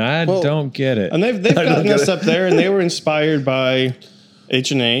 And I don't get it. And they've gotten us up there, and they were inspired by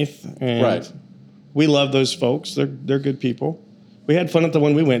H and Eighth, and Right. we love those folks. They're good people. We had fun at the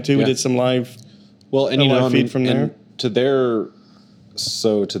one we went to. We Yeah. did some live. Well, and a you know, live I feed mean, from and there. to their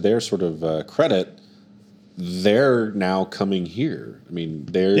sort of credit, they're now coming here. I mean,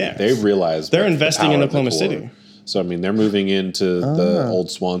 Yes. they realize They're the investing power in of the Oklahoma core. City. So I mean, they're moving into the old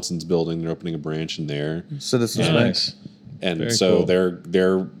Swanson's building. They're opening a branch in there, Citizens Yeah, Bank. nice. and Very so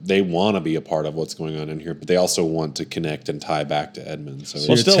cool. they want to be a part of what's going on in here, but they also want to connect and tie back to Edmond. So Well,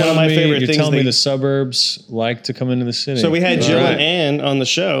 You're still one of telling my me- favorite You're things telling me they- the suburbs like to come into the city. So we had Jill Right. and Ann on the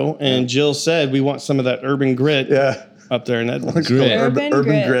show, and Jill said we want some of that urban grit Yeah. up there in Edmond. Grit. Urban Urban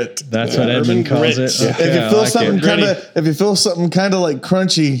grit. grit. That's Yeah, what Edmund urban calls grit. it. Yeah. Okay, If you I feel like something it. kind of like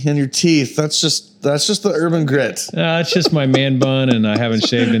crunchy in your teeth, that's just the urban grit. It's just my man bun, and I haven't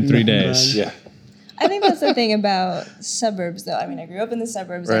shaved in 3 days. yeah, I think that's the thing about suburbs, though. I mean, I grew up in the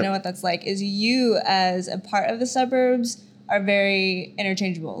suburbs. I Right. know what that's like. Is you, as a part of the suburbs, are very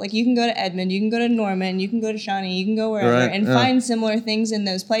interchangeable. Like, you can go to Edmond, you can go to Norman, you can go to Shawnee, you can go wherever Right, and yeah. find similar things in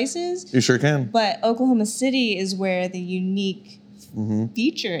those places. You sure can. But Oklahoma City is where the unique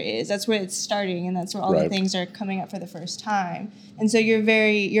feature is. That's where it's starting, and that's where all the Right. things are coming up for the first time. And so you're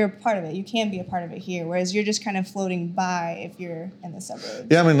a part of it. You can be a part of it here, whereas you're just kind of floating by if you're in the suburbs.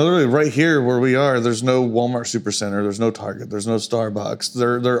 Yeah, I mean, literally right here where we are, there's no Walmart Supercenter, there's no Target, there's no Starbucks.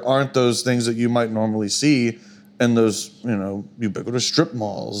 There aren't those things that you might normally see in those, ubiquitous strip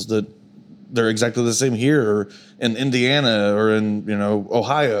malls that they're exactly the same here or in Indiana or in,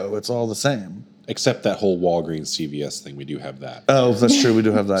 Ohio. It's all the same. except that whole Walgreens CVS thing. We do have that. Oh, that's true. We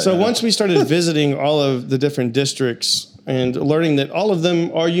do have that. So yeah. once we started visiting all of the different districts and learning that all of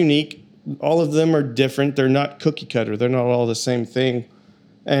them are unique, all of them are different. They're not cookie cutter. They're not all the same thing.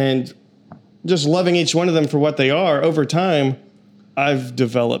 And just loving each one of them for what they are, over time, I've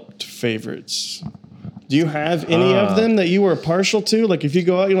developed favorites. Do you have any of them that you were partial to? Like if you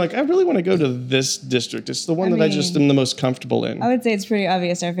go out, you're like, I really want to go to this district. It's the one I that I just mean, am the most comfortable in. I would say it's pretty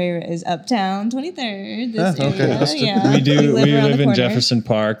obvious our favorite is Uptown 23rd. This Yeah, okay, area. that's true. Yeah. We do. We around live the in corner. Jefferson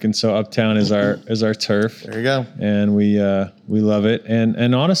Park, and so Uptown is our turf. There you go. And we love it.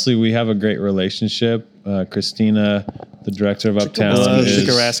 And honestly, we have a great relationship. Christina, the director of Uptown, is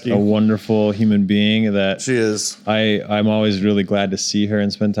Chikaraski. a wonderful human being that She is. I'm always really glad to see her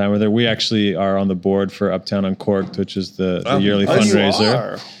and spend time with her. We actually are on the board for Uptown Uncorked, which is the yearly oh, you fundraiser.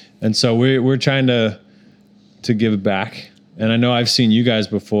 are. And so we're trying to give back. And I know I've seen you guys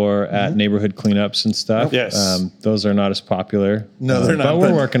before at neighborhood cleanups and stuff. Yes. Those are not as popular. No, they're not, But we're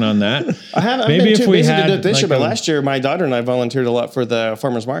but- working on that. I've Maybe been if too we busy to had, do it this like, year, but a- last year my daughter and I volunteered a lot for the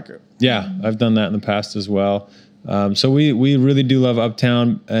farmers market. Yeah, I've done that in the past as well. So we really do love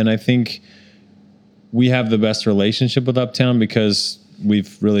Uptown, and I think we have the best relationship with Uptown because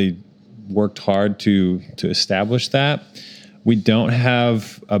we've really worked hard to establish that. We don't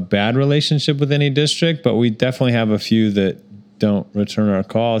have a bad relationship with any district, but we definitely have a few that don't return our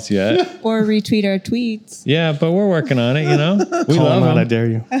calls yet. Or retweet our tweets. Yeah, but we're working on it. We Call love them out, I them. dare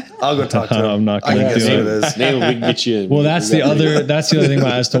you. I'll go talk to him. I'm not I gonna can guess do who it. it is. Maybe we can get you. Well, that's the other thing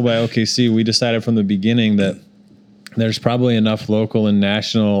that I was told by OKC. We decided from the beginning that there's probably enough local and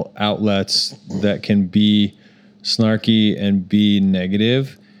national outlets that can be snarky and be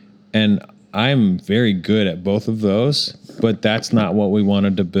negative. And I'm very good at both of those, but that's not what we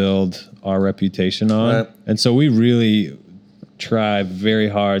wanted to build our reputation on. Right. And so we really try very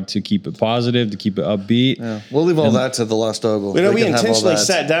hard to keep it positive, to keep it upbeat. Yeah. We'll leave all that to the Lost Ogle. You know, They we can have all intentionally that.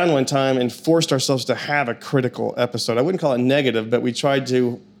 sat down one time and forced ourselves to have a critical episode. I wouldn't call it negative, but we tried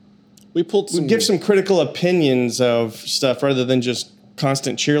to We pulled some. give some critical opinions of stuff rather than just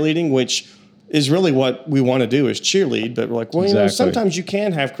constant cheerleading, which is really what we want to do is cheerlead. But we're like, well, Exactly. sometimes you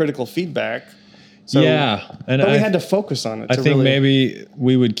can have critical feedback. So, Yeah. And but we I- had to focus on it. I to think really, maybe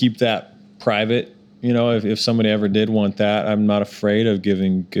we would keep that private. If somebody ever did want that, I'm not afraid of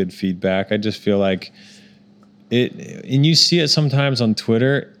giving good feedback. I just feel like it, and you see it sometimes on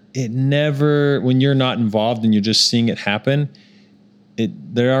Twitter, it never, when you're not involved and you're just seeing it happen,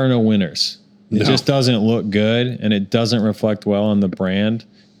 there are no winners. It just doesn't look good and it doesn't reflect well on the brand,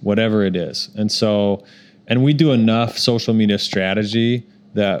 whatever it is. And we do enough social media strategy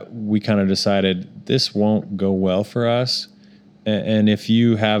that we kind of decided this won't go well for us. And if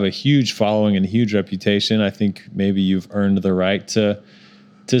you have a huge following and a huge reputation, I think maybe you've earned the right to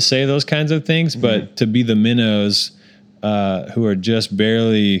say those kinds of things. Mm-hmm. But to be the minnows who are just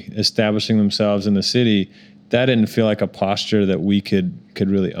barely establishing themselves in the city, that didn't feel like a posture that we could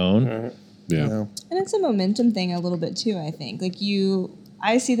really own. Yeah. And it's a momentum thing a little bit too, I think. Like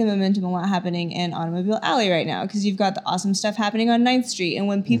I see the momentum a lot happening in Automobile Alley right now because you've got the awesome stuff happening on 9th Street. And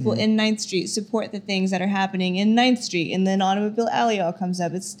when people in 9th Street support the things that are happening in 9th Street, and then Automobile Alley all comes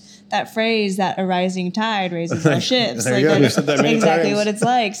up, it's that phrase that a rising tide raises all ships. Like that's exactly what it's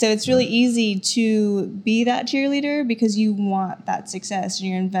like. So it's really easy to be that cheerleader because you want that success and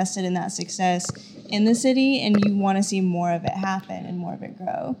you're invested in that success in the city and you want to see more of it happen and more of it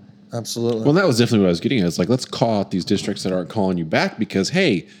grow. Absolutely. Well, that was definitely what I was getting at. It's like, let's call out these districts that aren't calling you back because,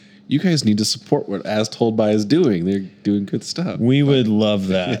 hey, you guys need to support what As Told By is doing. They're doing good stuff. We would love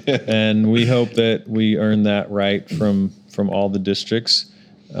that. And we hope that we earn that right from all the districts.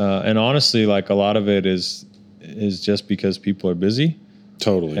 And honestly, like a lot of it is just because people are busy.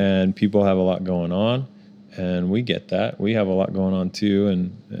 Totally. And people have a lot going on. And we get that. We have a lot going on too,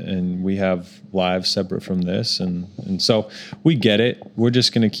 and we have lives separate from this, and so we get it. We're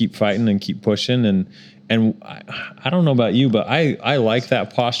just going to keep fighting and keep pushing, and I don't know about you, but I like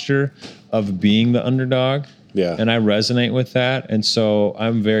that posture of being the underdog. Yeah. And I resonate with that, and so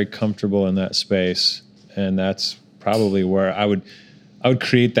I'm very comfortable in that space, and that's probably where I would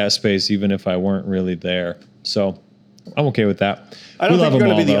create that space even if I weren't really there. So I'm okay with that. I don't think you're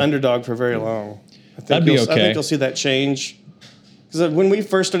going to be the underdog for very long. That'd be okay. I think you'll see that change. Because when we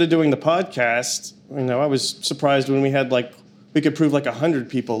first started doing the podcast, I was surprised when we had we could prove 100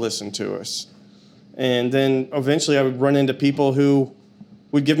 people listened to us. And then eventually I would run into people who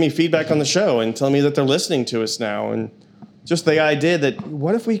would give me feedback on the show and tell me that they're listening to us now. And just the idea that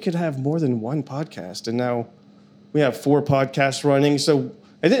what if we could have more than one podcast? And now we have 4 podcasts running. So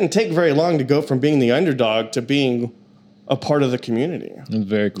it didn't take very long to go from being the underdog to being a part of the community. It's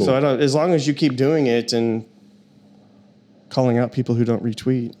very cool. So as long as you keep doing it and calling out people who don't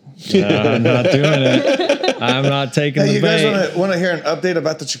retweet. I'm not doing it. I'm not taking the bait. You guys want to hear an update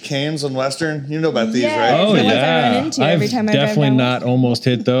about the chicanes on Western? You know about these, right? Oh, the ones I yeah. run into every time I drive definitely down not almost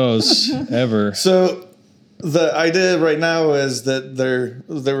hit those ever. So the idea right now is that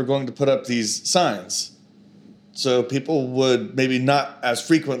they were going to put up these signs. So people would maybe not as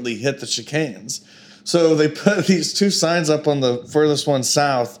frequently hit the chicanes. So they put these 2 signs up on the furthest one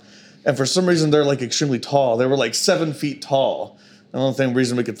south, and for some reason they're extremely tall. They were 7 feet tall. The only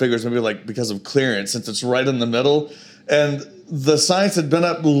reason we could figure is maybe because of clearance, since it's right in the middle. And the signs had been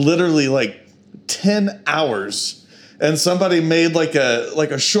up literally 10 hours. And somebody made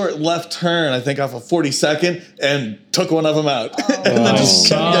a short left turn, I think off of 42nd, and took one of them out. And then just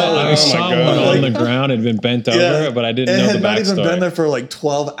kept going. I saw one on the ground. It had been bent over, but I didn't know the backstory. It had not even been there for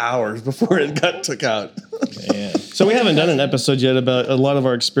 12 hours before it got took out. Man. So we haven't done an episode yet about a lot of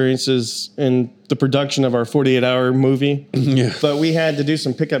our experiences in the production of our 48-hour movie. Yeah. But we had to do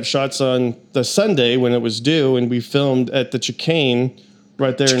some pickup shots on the Sunday when it was due, and we filmed at the Chicane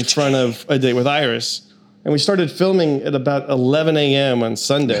right there in front of A Date with Iris. And we started filming at about 11 a.m. on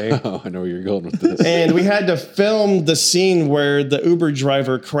Sunday. Oh, I know where you're going with this. And we had to film the scene where the Uber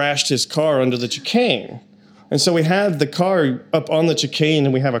driver crashed his car under the chicane. And so we have the car up on the chicane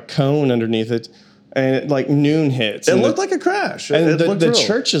and we have a cone underneath it. And noon hits. It looked like a crash. And the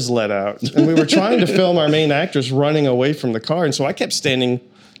church is let out. And we were trying to film our main actress running away from the car. And so I kept standing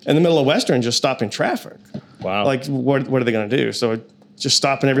in the middle of Western just stopping traffic. Wow. What are they going to do? So just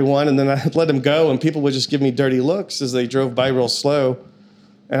stopping everyone, and then I let them go, and people would just give me dirty looks as they drove by real slow.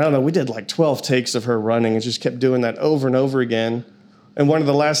 And I don't know, we did 12 takes of her running and just kept doing that over and over again. And one of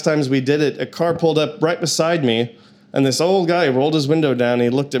the last times we did it, a car pulled up right beside me, and this old guy rolled his window down, and he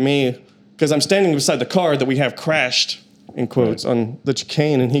looked at me, because I'm standing beside the car that we have crashed, in quotes, on the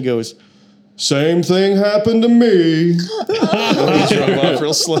chicane, and he goes, "Same thing happened to me." He drove off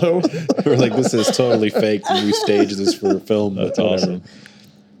real slow. We're this is totally fake. We staged this for a film. That's awesome.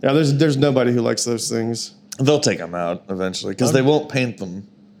 Yeah, there's nobody who likes those things. They'll take them out eventually because they won't paint them.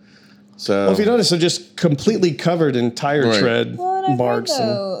 So if you notice, they're just completely covered in tire tread marks.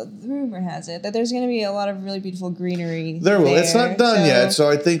 The rumor has it that there's going to be a lot of really beautiful greenery. There will. It's not done yet, so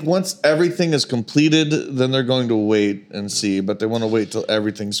I think once everything is completed, then they're going to wait and see. But they want to wait till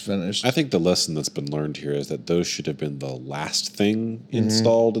everything's finished. I think the lesson that's been learned here is that those should have been the last thing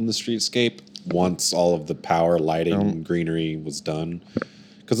installed in the streetscape once all of the power, lighting, and greenery was done.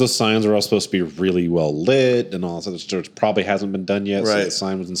 Because those signs are all supposed to be really well lit and all that, which probably hasn't been done yet. Right. So the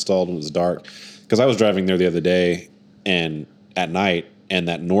sign was installed and it was dark. Because I was driving there the other day and at night, and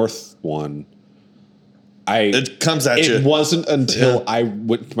that north one, it comes at you. It wasn't until I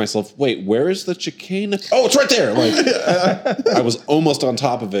went to myself, wait, where is the chicane? Oh, it's right there. I was almost on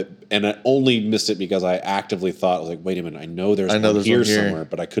top of it, and I only missed it because I actively thought, I was like, wait a minute, I know there's one here somewhere,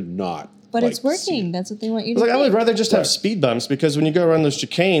 but I could not. But it's working. That's what they want you to do. I would rather just have speed bumps because when you go around those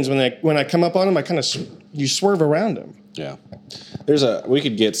chicanes, when I come up on them, I kind of you swerve around them. Yeah. We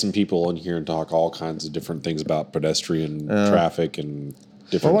could get some people in here and talk all kinds of different things about pedestrian traffic and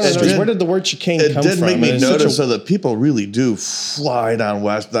different streets. Where did the word chicane come from? It did make me notice that people really do fly down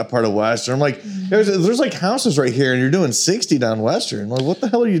that part of Western. I'm like, there's like houses right here, and you're doing 60 down Western. Like, what the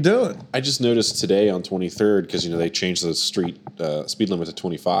hell are you doing? I just noticed today on 23rd, because they changed the street speed limit to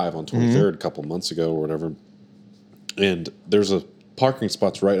 25 on 23rd a couple months ago or whatever. And there's a parking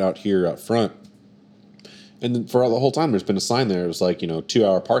spots right out here out front. And then for the whole time, there's been a sign there. It was like,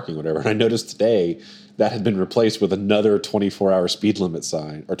 2-hour parking, whatever. And I noticed today that had been replaced with another 24-hour speed limit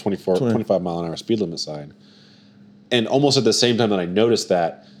sign or 25 mile an hour speed limit sign. And almost at the same time that I noticed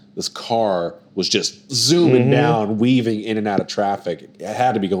that, this car was just zooming down, weaving in and out of traffic. It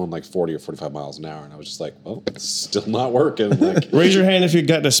had to be going like 40 or 45 miles an hour. And I was just like, well, it's still not working. Like, raise your hand if you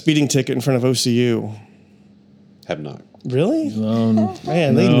got a speeding ticket in front of OCU. Have not. Really?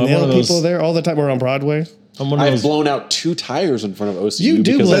 Man, they nail people there all the time. We're on Broadway. I've blown out 2 tires in front of OCU. You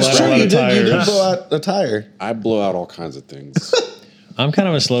do blow out you did blow out a tire. I blow out all kinds of things. I'm kind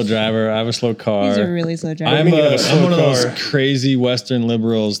of a slow driver. I have a slow car. He's a really slow driver. I'm one of those crazy Western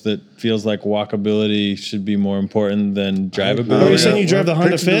liberals that feels like walkability should be more important than drivability. Are you saying you drive the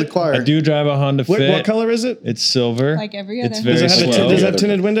Honda Fit? I do drive a Honda Fit. What color is it? It's silver. Like every other. It's very does slow. it have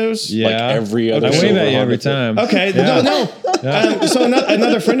tinted windows? Yeah. Like every other I wave silver at you every Honda Fit. time. Okay. Yeah. No. So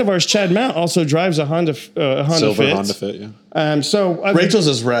another friend of ours, Chad Mount, also drives a Honda Silver Fit. Honda Fit, yeah. Rachel's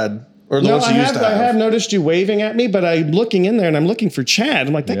is red. Or the no, one she used to have. I have noticed you waving at me, but I'm looking in there and I'm looking for Chad.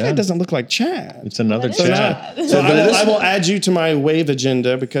 I'm like, that guy doesn't look like Chad. It's another Chad. So I will add you to my wave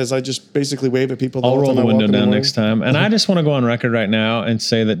agenda because I just basically wave at people. I'll roll the window down next time. And I just want to go on record right now and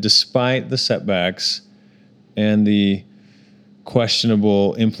say that despite the setbacks and the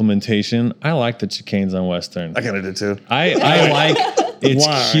questionable implementation, I like the chicanes on Western. I kind of did too. I like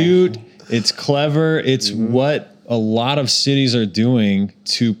it's cute, it's clever, it's what a lot of cities are doing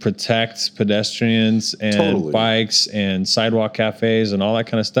to protect pedestrians and bikes and sidewalk cafes and all that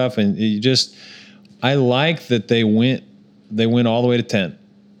kind of stuff. And I like that they went all the way to 10.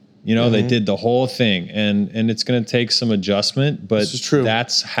 They did the whole thing, and it's going to take some adjustment, but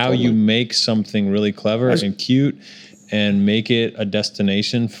that's how you make something really clever and cute and make it a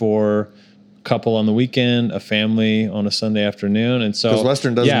destination for couple on the weekend, a family on a Sunday afternoon, and so because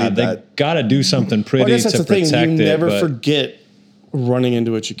Western doesn't need they that. got to do something pretty to protect it. You never forget running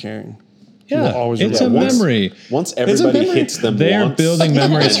into a chicane. Yeah, it's a memory. Once everybody hits them, they're building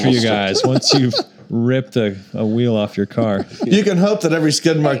memories for you guys. Once you've ripped a wheel off your car, you can hope that every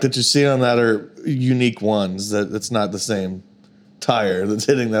skid mark that you see on that are unique ones. That it's not the same tire that's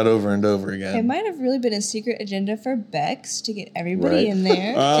hitting that over and over again. It might have really been a secret agenda for Bex to get everybody in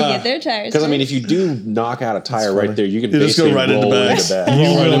there to get their tires. Because if you do knock out a tire right there, you can just go right into Bex. You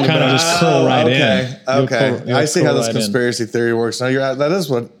will kind of just curl right in. Okay, I see how this conspiracy theory works. Now that is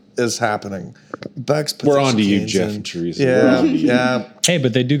what is happening. Bex, we're on to you, Jeff and Teresa. Yeah. Hey,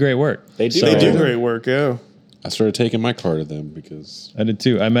 but they do great work. They do great work. Yeah. I started taking my car to them because I did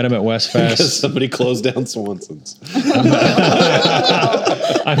too. I met him at Westfest. Somebody closed down Swanson's.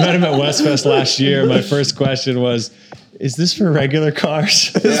 I met him at Westfest last year. My first question was, is this for regular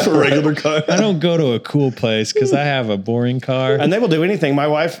cars? It's for regular cars. I don't go to a cool place because I have a boring car. And they will do anything. My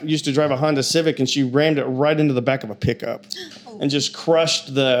wife used to drive a Honda Civic, and she rammed it right into the back of a pickup and just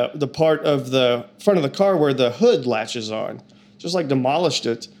crushed the part of the front of the car where the hood latches on. Just like demolished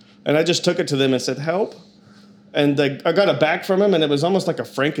it. And I just took it to them and said, help. And I got it back from him, and it was almost like a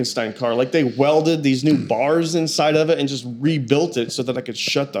Frankenstein car. Like they welded these new bars inside of it and just rebuilt it so that I could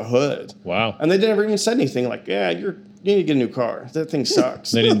shut the hood. Wow. And they never even said anything like, yeah, you need to get a new car. That thing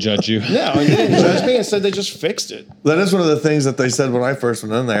sucks. They didn't judge you. No, they didn't judge me. Instead, they just fixed it. That is one of the things that they said when I first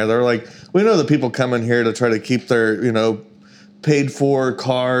went in there. They're like, we know that people come in here to try to keep their, paid for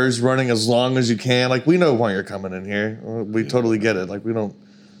cars running as long as you can. Like, we know why you're coming in here. We totally get it. Like, we don't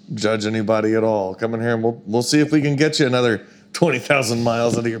judge anybody at all. Come in here and we'll see if we can get you another 20,000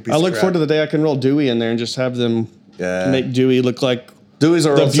 miles out of your piece. I look forward to the day I can roll Dewey in there and just have them make Dewey look like Dewey's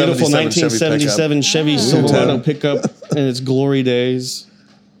our the old beautiful 1977 Chevy Silverado pickup in its glory days.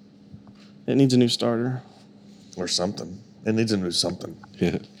 It needs a new starter or something. It needs a new something.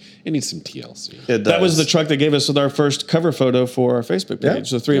 Yeah. It needs some TLC. It does. That was the truck that gave us with our first cover photo for our Facebook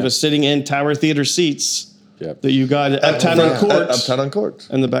page. The three of us sitting in Tower Theater seats. Yep. That you got at Uptown on Court. Uptown on Court.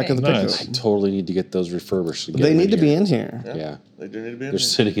 In the back of the pickup. I totally need to get those refurbished. They need to be in here. Yeah. They do need to be in here. They're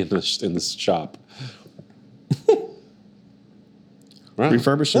sitting in this shop. Right.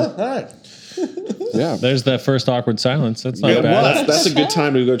 Refurbish them. All right. Yeah. There's that first awkward silence. That's not bad. That's a good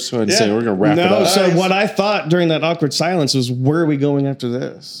time to go ahead and say we're going to wrap it up. So what I thought during that awkward silence was, where are we going after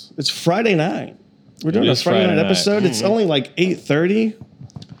this? It's Friday night. We're doing It a is Friday night Friday night. episode. It's only like 8:30.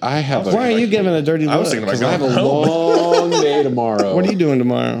 I have. Why are you giving a dirty look? I was thinking about I have a going long day tomorrow. What are you doing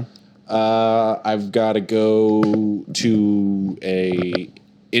tomorrow? I've got to go to a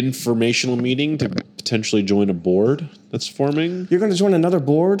informational meeting to potentially join a board that's forming. You're going to join another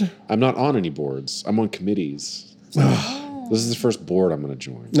board? I'm not on any boards. I'm on committees. This is the first board I'm going to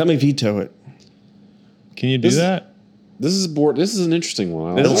join. Let me veto it. Can you do This- that? This is a board. This is an interesting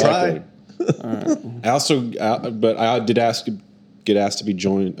one. He'll like try. it. I also, but I did get asked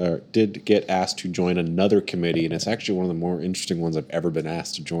to join another committee, and it's actually one of the more interesting ones I've ever been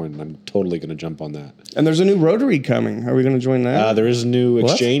asked to join. And I'm totally going to jump on that. And there's a new Rotary coming. Are we going to join that? There is a new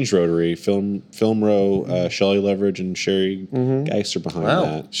exchange Rotary film row. Shelley Leverage and Sherry Geis are behind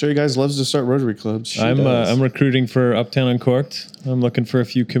that. Sure, you guys loves to start Rotary clubs. I'm recruiting for Uptown Uncorked. I'm looking for a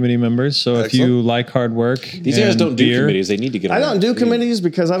few committee members. So if you like hard work, These guys and don't do beer, committees. They need to get. I on don't do that. committees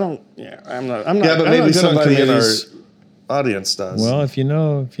because I don't. Yeah, I'm not. Yeah, but I'm not maybe good on somebody in our committees. audience does. Well, if you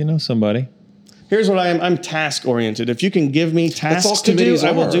know somebody, Here's what I am. I'm task oriented. If you can give me all tasks to do, committees I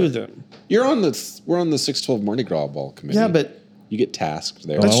will are. do them. We're on the 612 Mardi Gras ball committee. Yeah, but you get tasked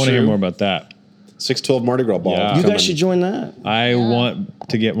there. I want to hear true. more about that. 612 Mardi Gras ball. Yeah. you coming. guys should join that. I want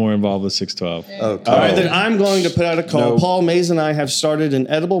to get more involved with 612. Okay. All right, then I'm going to put out a call. No. Paul Mays and I have started an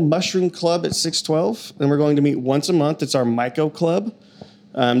edible mushroom club at 612, and we're going to meet once a month. It's our Myco club.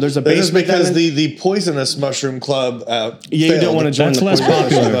 There's a This is basement because down in- the poisonous mushroom club. you don't want to join That's the less Poison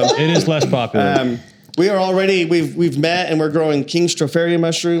popular. Club. It is less popular. We are already we've met and we're growing King Stropharia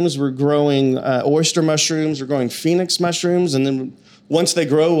mushrooms. We're growing oyster mushrooms. We're growing Phoenix mushrooms, and then once they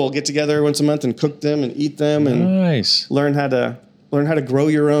grow, we'll get together once a month and cook them and eat them and Nice. learn how to grow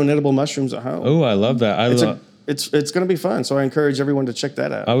your own edible mushrooms at home. Oh, I love that. It's going to be fun. So I encourage everyone to check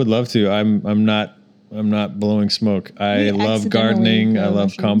that out. I would love to. I'm not blowing smoke. I We love accidentally gardening. I grow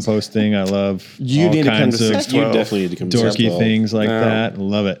love mushrooms. composting. I love You all need to come kinds to of 612. You definitely need to come to dorky 612. things like Yeah. that.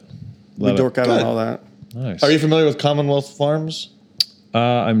 Love it. we Love dork it. out on all that. Nice. Are you familiar with Commonwealth Farms?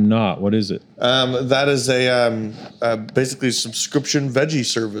 I'm not. What is it? That is a basically a subscription veggie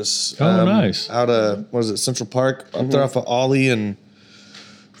service. Oh, nice. Out of what is it, Central Park, up there off of Ollie and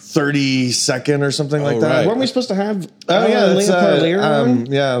 32nd or something like that. right. Weren't we supposed to have? Oh yeah, Alan it's, Leah Parlier on?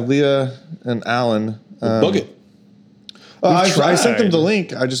 yeah, Leah and Alan. Book it. I tried. sent them the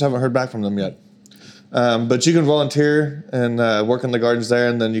link. I just haven't heard back from them yet. But you can volunteer and work in the gardens there,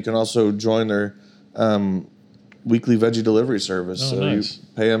 and then you can also join their weekly veggie delivery service. Oh, so nice. you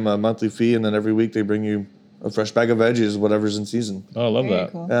pay them a monthly fee, and then every week they bring you a fresh bag of veggies, whatever's in season. Oh, I love Very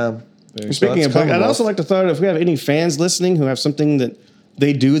that. cool. Speaking of, I'd also like to throw out if we have any fans listening who have something that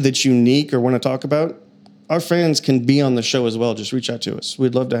they do that's unique or want to talk about, our fans can be on the show as well. Just reach out to us.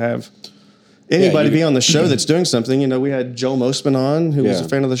 We'd love to have anybody you- be on the show that's doing something. You know, we had Joe Mosman on, who was Yeah. a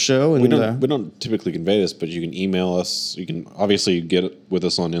fan of the show, and We don't typically convey this, but you can email us. You can obviously get with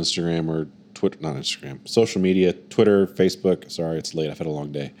us on Instagram or Twitter, not Instagram, social media, Twitter, Facebook. Sorry, it's late. I've had a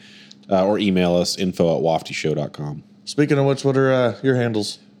long day. Or email us info@waftyshow.com. Speaking of which, what are your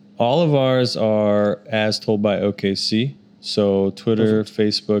handles? All of ours are as told by OKC. So Twitter,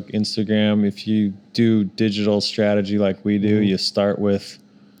 Facebook, Instagram. If you do digital strategy like we do, you start with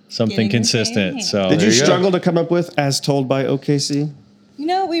something Getting the consistent. hang. So Did you you go. struggle to come up with as told by OKC? You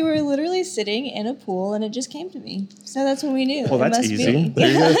know, we were literally sitting in a pool and it just came to me. So that's what we knew. Well, It that's must easy. be.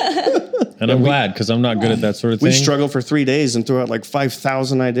 and I'm glad because I'm not good at that sort of thing. We struggled for 3 days and threw out like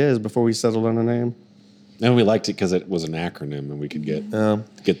 5,000 ideas before we settled on a name. And we liked it because it was an acronym, and we could get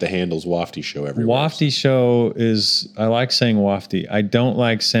the handles Wafty Show everywhere. Wafty Show is, I like saying Wafty. I don't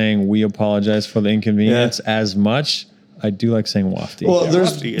like saying we apologize for the inconvenience as much. I do like saying Wafty. Well,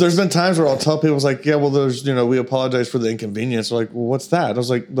 Wafty, there's been times where I'll tell people, it's like, yeah, well, we apologize for the inconvenience. They're like, well, what's that? I was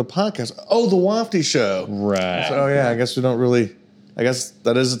like, the podcast. Oh, the Wafty Show. Right. So, yeah, I guess we don't really, I guess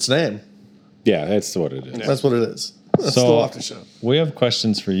that is its name. Yeah, that's what it is. That's what it is. That's So- the Wafty Show. We have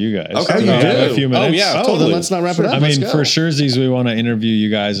questions for you guys. Okay, Do you we have do? a few minutes? Oh, yeah. Oh, Totally. then let's not wrap it up. I Let's mean, go. for surezies, we want to interview you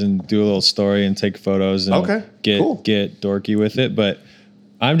guys and do a little story and take photos and Okay, cool. get dorky with it. But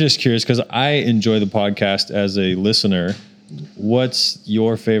I'm just curious because I enjoy the podcast as a listener. What's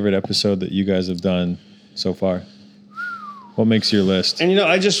your favorite episode that you guys have done so far? What makes your list? And you know,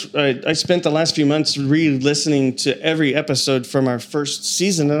 I spent the last few months re-listening to every episode from our first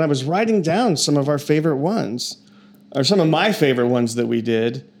season, and I was writing down some of our favorite ones, or some of my favorite ones that we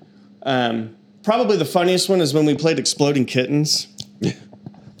did. Probably the funniest one is when we played Exploding Kittens,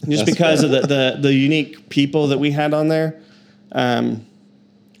 just because of the unique people that we had on there.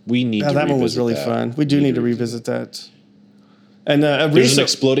 We need to That one was revisit really that. fun. We do need to revisit that. And There's an recent,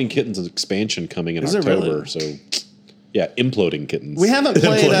 Exploding Kittens expansion coming in Is it October, really? so Yeah, imploding kittens. We haven't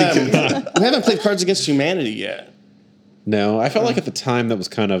played Cards Against Humanity yet. No, I felt like at the time that was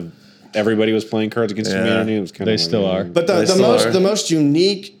kind of everybody was playing Cards Against Humanity. It was kind They of still are. But the most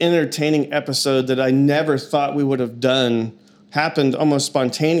unique, entertaining episode that I never thought we would have done happened almost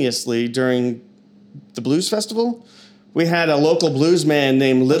spontaneously during the Blues Festival. We had a local blues man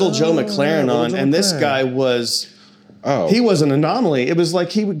named Little Joe McLaren on, and this guy was. He was an anomaly. It was like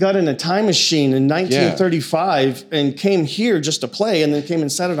he got in a time machine in 1935 and came here just to play, and then came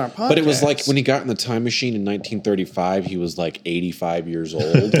and sat on our podcast. But it was like when he got in the time machine in 1935, he was like 85 years old,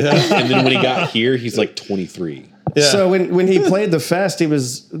 and then when he got here, he's like 23. Yeah. So when he played the fest,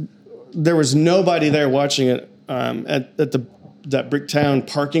 there was nobody there watching it at that Bricktown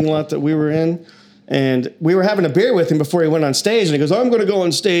parking lot that we were in, and we were having a beer with him before he went on stage, and he goes, "I'm going to go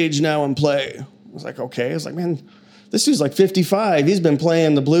on stage now and play." I was like, "Okay." I was like, "Man, this dude's like 55. He's been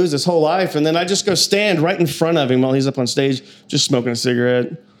playing the blues his whole life." And then I just go stand right in front of him while he's up on stage, just smoking a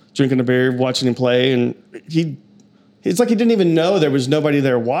cigarette, drinking a beer, watching him play. And it's like he didn't even know there was nobody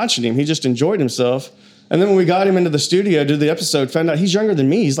there watching him. He just enjoyed himself. And then when we got him into the studio, did the episode, found out he's younger than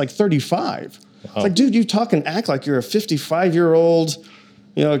me. He's like 35. Wow. It's like, dude, you talk and act like you're a 55-year-old,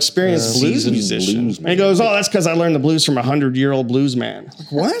 experienced blues musician. And he goes, "Oh, that's because I learned the blues from a 100-year-old blues man."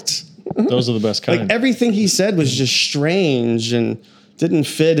 Like, what? Those are the best kind. Like everything he said was just strange and didn't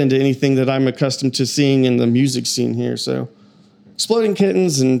fit into anything that I'm accustomed to seeing in the music scene here. So Exploding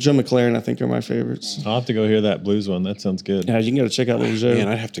Kittens and Joe McLaren, I think, are my favorites. I'll have to go hear that blues one. That sounds good. Yeah, you can go check out Little Joe. Man,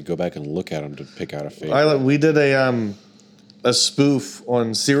 I'd have to go back and look at them to pick out a favorite. We did a spoof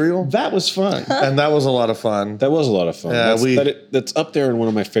on Serial. That was fun. And that was a lot of fun. That was a lot of fun. Yeah, that's up there in one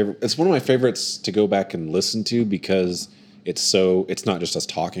of my favorite. It's one of my favorites to go back and listen to because it's not just us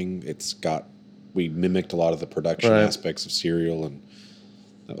talking. We mimicked a lot of the production aspects of Serial, and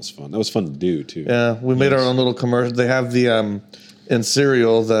that was fun. That was fun to do too. Yeah, we made our own little commercial. They have the in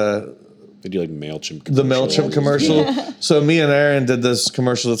Serial they do like MailChimp commercial. The MailChimp commercial. So me and Aaron did this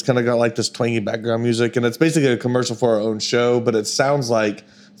commercial that's kind of got like this twangy background music, and it's basically a commercial for our own show, but it sounds like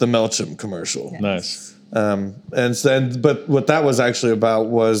the MailChimp commercial. Nice. But what that was actually about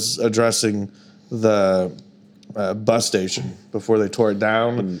was addressing the bus station before they tore it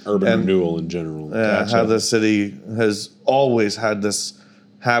down. And urban renewal in general. Yeah, how the city has always had this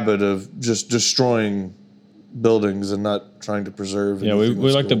habit of just destroying buildings and not trying to preserve. Yeah, we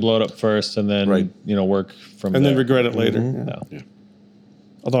like to blow it up first and then work from and there. then regret it later. Mm-hmm. Yeah.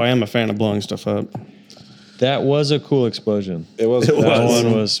 Although I am a fan of blowing stuff up. That was a cool explosion. It was. That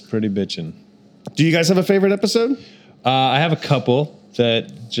one was pretty bitchin'. Do you guys have a favorite episode? I have a couple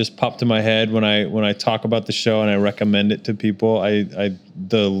that just popped to my head when I talk about the show and I recommend it to people.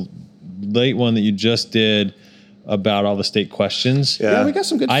 The late one that you just did about all the state questions. Yeah, we got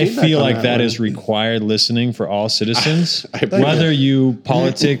some good feedback. I feel like that is required listening for all citizens. Whether you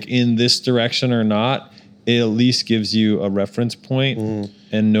politic in this direction or not, it at least gives you a reference point.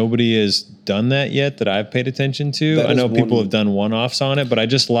 And nobody has done that yet that I've paid attention to. I know people have done one-offs on it, but I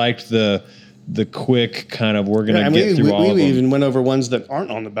just liked the quick kind of we're going to get through all of them. We even went over ones that aren't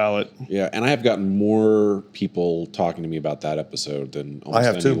on the ballot. Yeah, and I have gotten more people talking to me about that episode than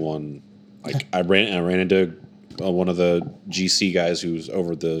almost anyone. Like I ran into one of the GC guys who's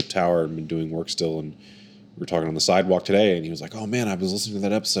over the tower and been doing work still, and we were talking on the sidewalk today, and he was like, "Oh man, I was listening to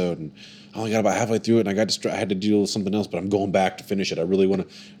that episode, and I only got about halfway through it, and I had to deal with something else, but I'm going back to finish it. I really want to."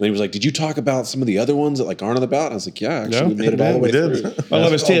 And he was like, "Did you talk about some of the other ones that like aren't on the ballot?" And I was like, "Yeah, actually, we made it all the way through." I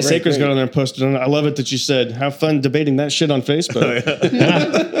love it. Tia Sakers got on there and posted on it. I love it that you said, "Have fun debating that shit on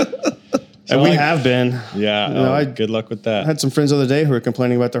Facebook." And we have been. Yeah. Good luck with that. I had some friends the other day who were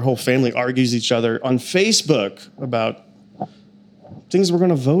complaining about their whole family argues each other on Facebook about things we're going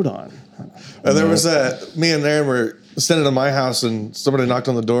to vote on. And there was me and Aaron were standing at my house, and somebody knocked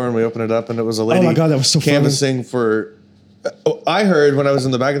on the door, and we opened it up, and it was a lady. Oh my God, that was so canvassing for. I heard when I was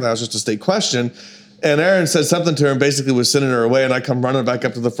in the back of the house just a state question. And Aaron said something to her and basically was sending her away. And I come running back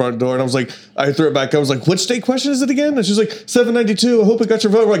up to the front door. And I was like, I threw it back. I was like, which state question is it again? And she's like, 792. I hope we got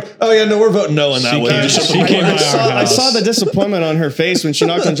your vote. We're like, oh, yeah, no, we're voting no on that one. I saw the disappointment on her face when she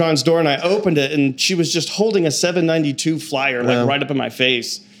knocked on John's door. And I opened it. And she was just holding a 792 flyer like right up in my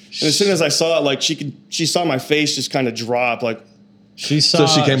face. And as soon as I saw it, like she saw my face just kind of drop like. She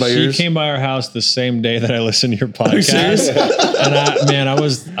came by our house the same day that I listened to your podcast. And I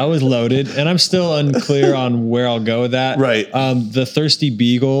was loaded, and I'm still unclear on where I'll go with that. Right. The Thirsty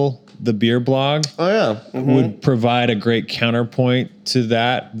Beagle, the beer blog, would provide a great counterpoint to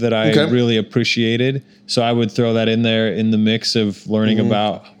that I really appreciated. So I would throw that in there in the mix of learning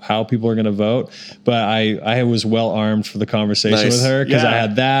about how people are going to vote. But I was well armed for the conversation with her because I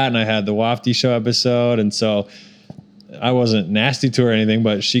had that, and I had the Wafty Show episode, and so. I wasn't nasty to her or anything,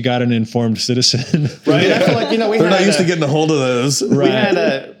 but she got an informed citizen. Right. I feel like, we They're not used to getting a hold of those. We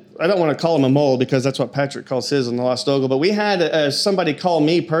had I don't want to call him a mole because that's what Patrick calls his in the Lost Ogle, but we had somebody call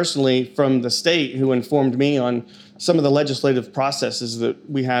me personally from the state who informed me on some of the legislative processes that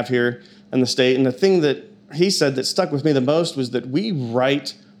we have here in the state. And the thing that he said that stuck with me the most was that we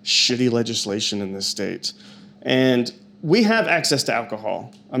write shitty legislation in this state. And we have access to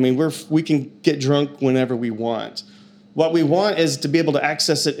alcohol. I mean, we can get drunk whenever we want. What we want is to be able to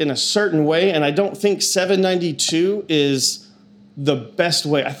access it in a certain way, and I don't think 792 is the best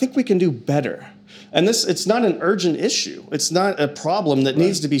way. I think we can do better. And it's not an urgent issue. It's not a problem that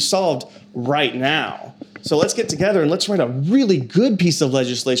needs to be solved right now. So let's get together and let's write a really good piece of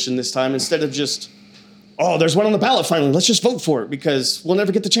legislation this time instead of just, oh, there's one on the ballot finally. Let's just vote for it because we'll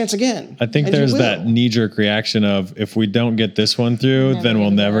never get the chance again. I think there's that knee-jerk reaction of if we don't get this one through, then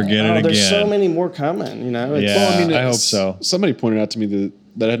we'll never get it again. There's so many more coming, I hope so. Somebody pointed out to me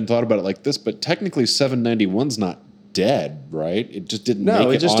that I hadn't thought about it like this, but technically 791's not dead, right? It just didn't make it. No,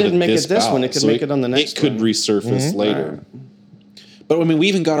 it just didn't make it this one. It could make it on the next one. It could resurface later. But I mean, we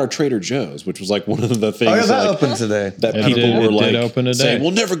even got our Trader Joe's, which was like one of the things. Oh, yeah, that opened today. That people were like saying,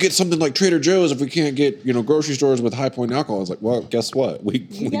 "We'll never get something like Trader Joe's if we can't get grocery stores with high point alcohol." I was like, "Well, guess what? We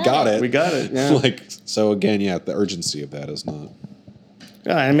got it. We got it." Yeah. So again, the urgency of that is not.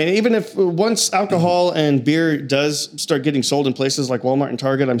 Yeah, I mean, even if once alcohol and beer does start getting sold in places like Walmart and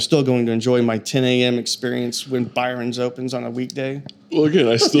Target, I'm still going to enjoy my 10 a.m. experience when Byron's opens on a weekday. Well, again,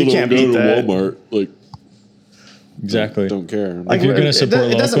 I still don't go to Walmart. Exactly. Don't care. If you're going to support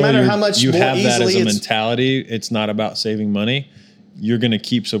local, it doesn't matter how much you more have that as easily a mentality. It's not about saving money. You're going to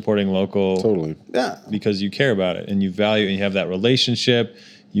keep supporting local. Totally. Yeah. Because you care about it and you value it and you have that relationship.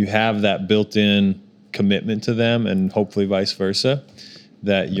 You have that built-in commitment to them and hopefully vice versa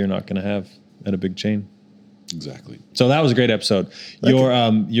that you're not going to have at a big chain. Exactly. So that was a great episode.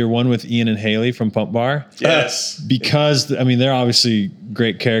 Your one with Ian and Haley from Pump Bar. Yes. Because, I mean, they're obviously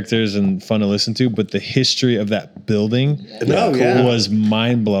great characters and fun to listen to, but the history of that building was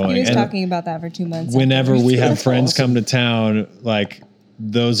mind-blowing. He was and talking about that for 2 months. Whenever we have friends come to town, like,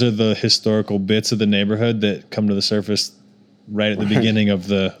 those are the historical bits of the neighborhood that come to the surface right at the beginning of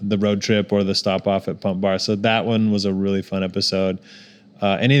the road trip or the stop off at Pump Bar. So that one was a really fun episode.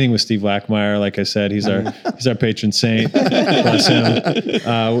 Anything with Steve Lackmeyer, like I said, he's our patron saint. Bless him.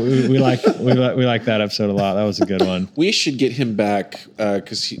 We like that episode a lot. That was a good one. We should get him back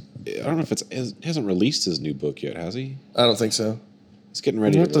because I don't know if he hasn't released his new book yet, has he? I don't think so. He's getting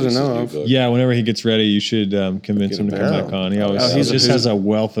ready to release his new book. Yeah, whenever he gets ready, you should convince him to come back on. He always just has a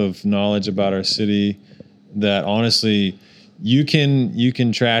wealth of knowledge about our city that honestly. You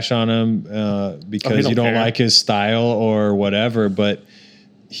can trash on him because you don't like his style or whatever, but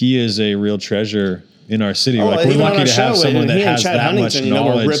he is a real treasure in our city. Like we're lucky to have someone that has that much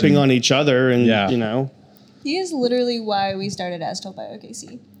knowledge. We're ripping on each other, and he is literally why we started As Told by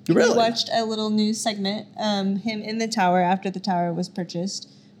OKC. Really? We watched a little news segment, him in the tower after the tower was purchased.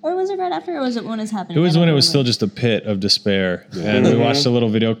 Or was it right after, or was it when it was happening? It was when it was still just a pit of despair. And we watched a little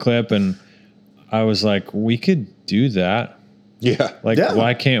video clip, and I was like, we could do that. Yeah.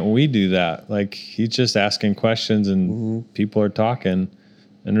 Why can't we do that? Like, he's just asking questions and people are talking.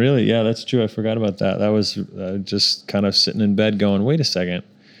 And really, yeah, that's true. I forgot about that. That was just kind of sitting in bed going, wait a second.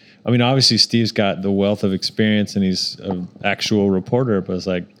 I mean, obviously, Steve's got the wealth of experience and he's an actual reporter, but it's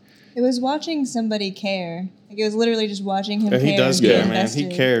like. It was watching somebody care. Like, it was literally just watching him care. He does care, man. He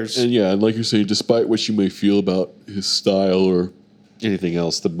cares. And like you say, despite what you may feel about his style or anything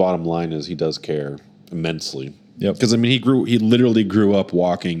else, the bottom line is he does care immensely. Yep. Because I mean, he literally grew up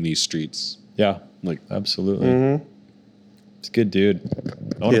walking these streets. Yeah. Absolutely. It's a good dude.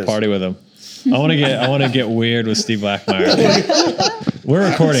 I want to party with him. I want to get weird with Steve Lackmeyer. We're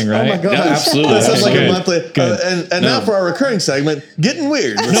recording, right? Oh my God. Yeah, absolutely. This is like good. a monthly. And now for our recurring segment, Getting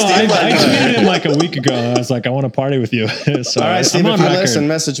Weird. With No, Steve I Lackmeyer. tweeted him like a week ago. And I was like, I want to party with you. So all right, Steve, if you listen,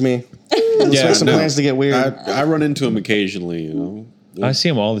 message me. Let's make some plans to get weird. I run into him occasionally. I see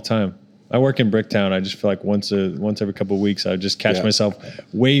him all the time. I work in Bricktown. I just feel like once every couple of weeks, I just catch myself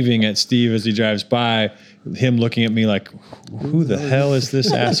waving at Steve as he drives by, him looking at me like, who the hell is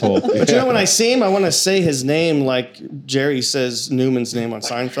this asshole? But you know, when I see him, I want to say his name like Jerry says Newman's name on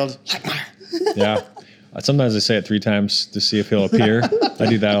Seinfeld. Lackmeyer. Yeah. Sometimes I say it 3 times to see if he'll appear. I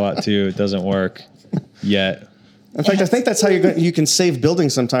do that a lot too. It doesn't work yet. In fact, I think that's how you can save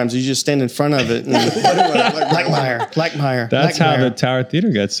buildings sometimes. You just stand in front of it and Lackmeyer. That's how the Tower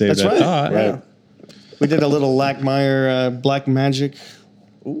Theater got saved, That's right. I thought. Yeah. We did a little Lackmeyer black magic.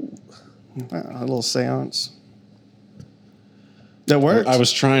 Ooh. A little seance. That worked. I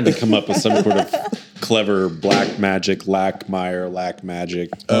was trying to come up with some sort of clever black magic, lack magic.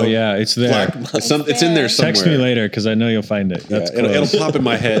 Oh yeah, it's there. It's in there somewhere. Text me later because I know you'll find it. That's it'll pop in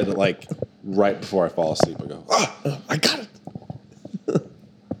my head like right before I fall asleep. I go, I got it.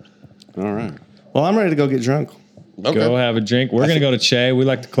 All right. Well, I'm ready to go get drunk. Okay. Go have a drink. We're gonna go to Che. We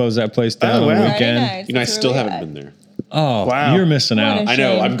like to close that place down Oh, on wow. the Friday weekend. nights, You know, I that's still where we haven't at. been there. Oh, Wow. you're missing What out. a I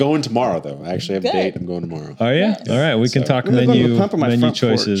know. shame. I'm going tomorrow though. I actually have a Good. date. I'm going tomorrow. Oh yeah. All right, we can talk We live on the menu pump on my front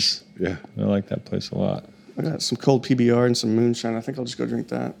choices. Yeah. I like that place a lot. I got some cold PBR and some moonshine. I think I'll just go drink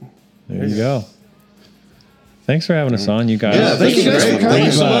that. There you go. Thanks for having us on, you guys. Yeah, Thank you guys for coming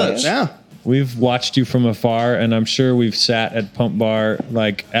We've, so much. Yeah. We've watched you from afar, and I'm sure we've sat at Pump Bar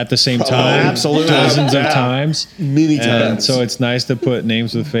like at the same time, absolutely. dozens of Yeah. times, Many and times. so it's nice to put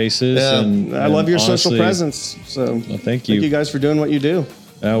names with faces. Yeah. And I love your honestly, social presence. So Well, thank thank you. you guys for doing what you do.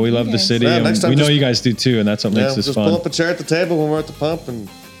 We love the Thanks. city, Yeah, and next time we know just- you guys do too, and that's what makes this just fun. pull up a chair at the table when we're at the pump and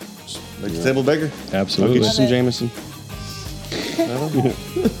just make the table bigger. I'll Absolutely, get you some Jameson.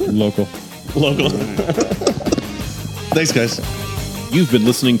 local. Local. Thanks, guys. You've been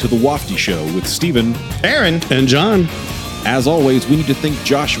listening to The Wafty Show with Steven. Aaron. And John. As always, we need to thank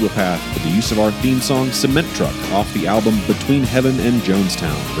Joshua Path for the use of our theme song Cement Truck off the album Between Heaven and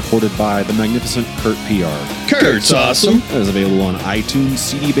Jonestown, recorded by the magnificent Kurt PR. Kurt's awesome. That is available on iTunes,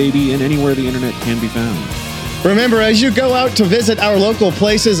 CD Baby, and anywhere the internet can be found. Remember, as you go out to visit our local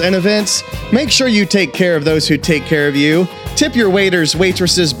places and events, make sure you take care of those who take care of you. Tip your waiters,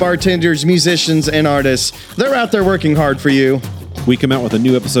 waitresses, bartenders, musicians, and artists. They're out there working hard for you. We come out with a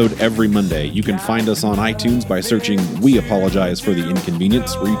new episode every Monday. You can find us on iTunes by searching We Apologize for the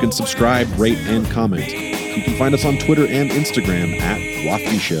Inconvenience, where you can subscribe, rate, and comment. You can find us on Twitter and Instagram at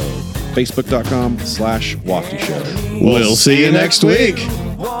Wafty Show. Facebook.com/Wafty Show. We'll see you next week.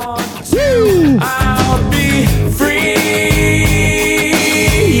 I'll be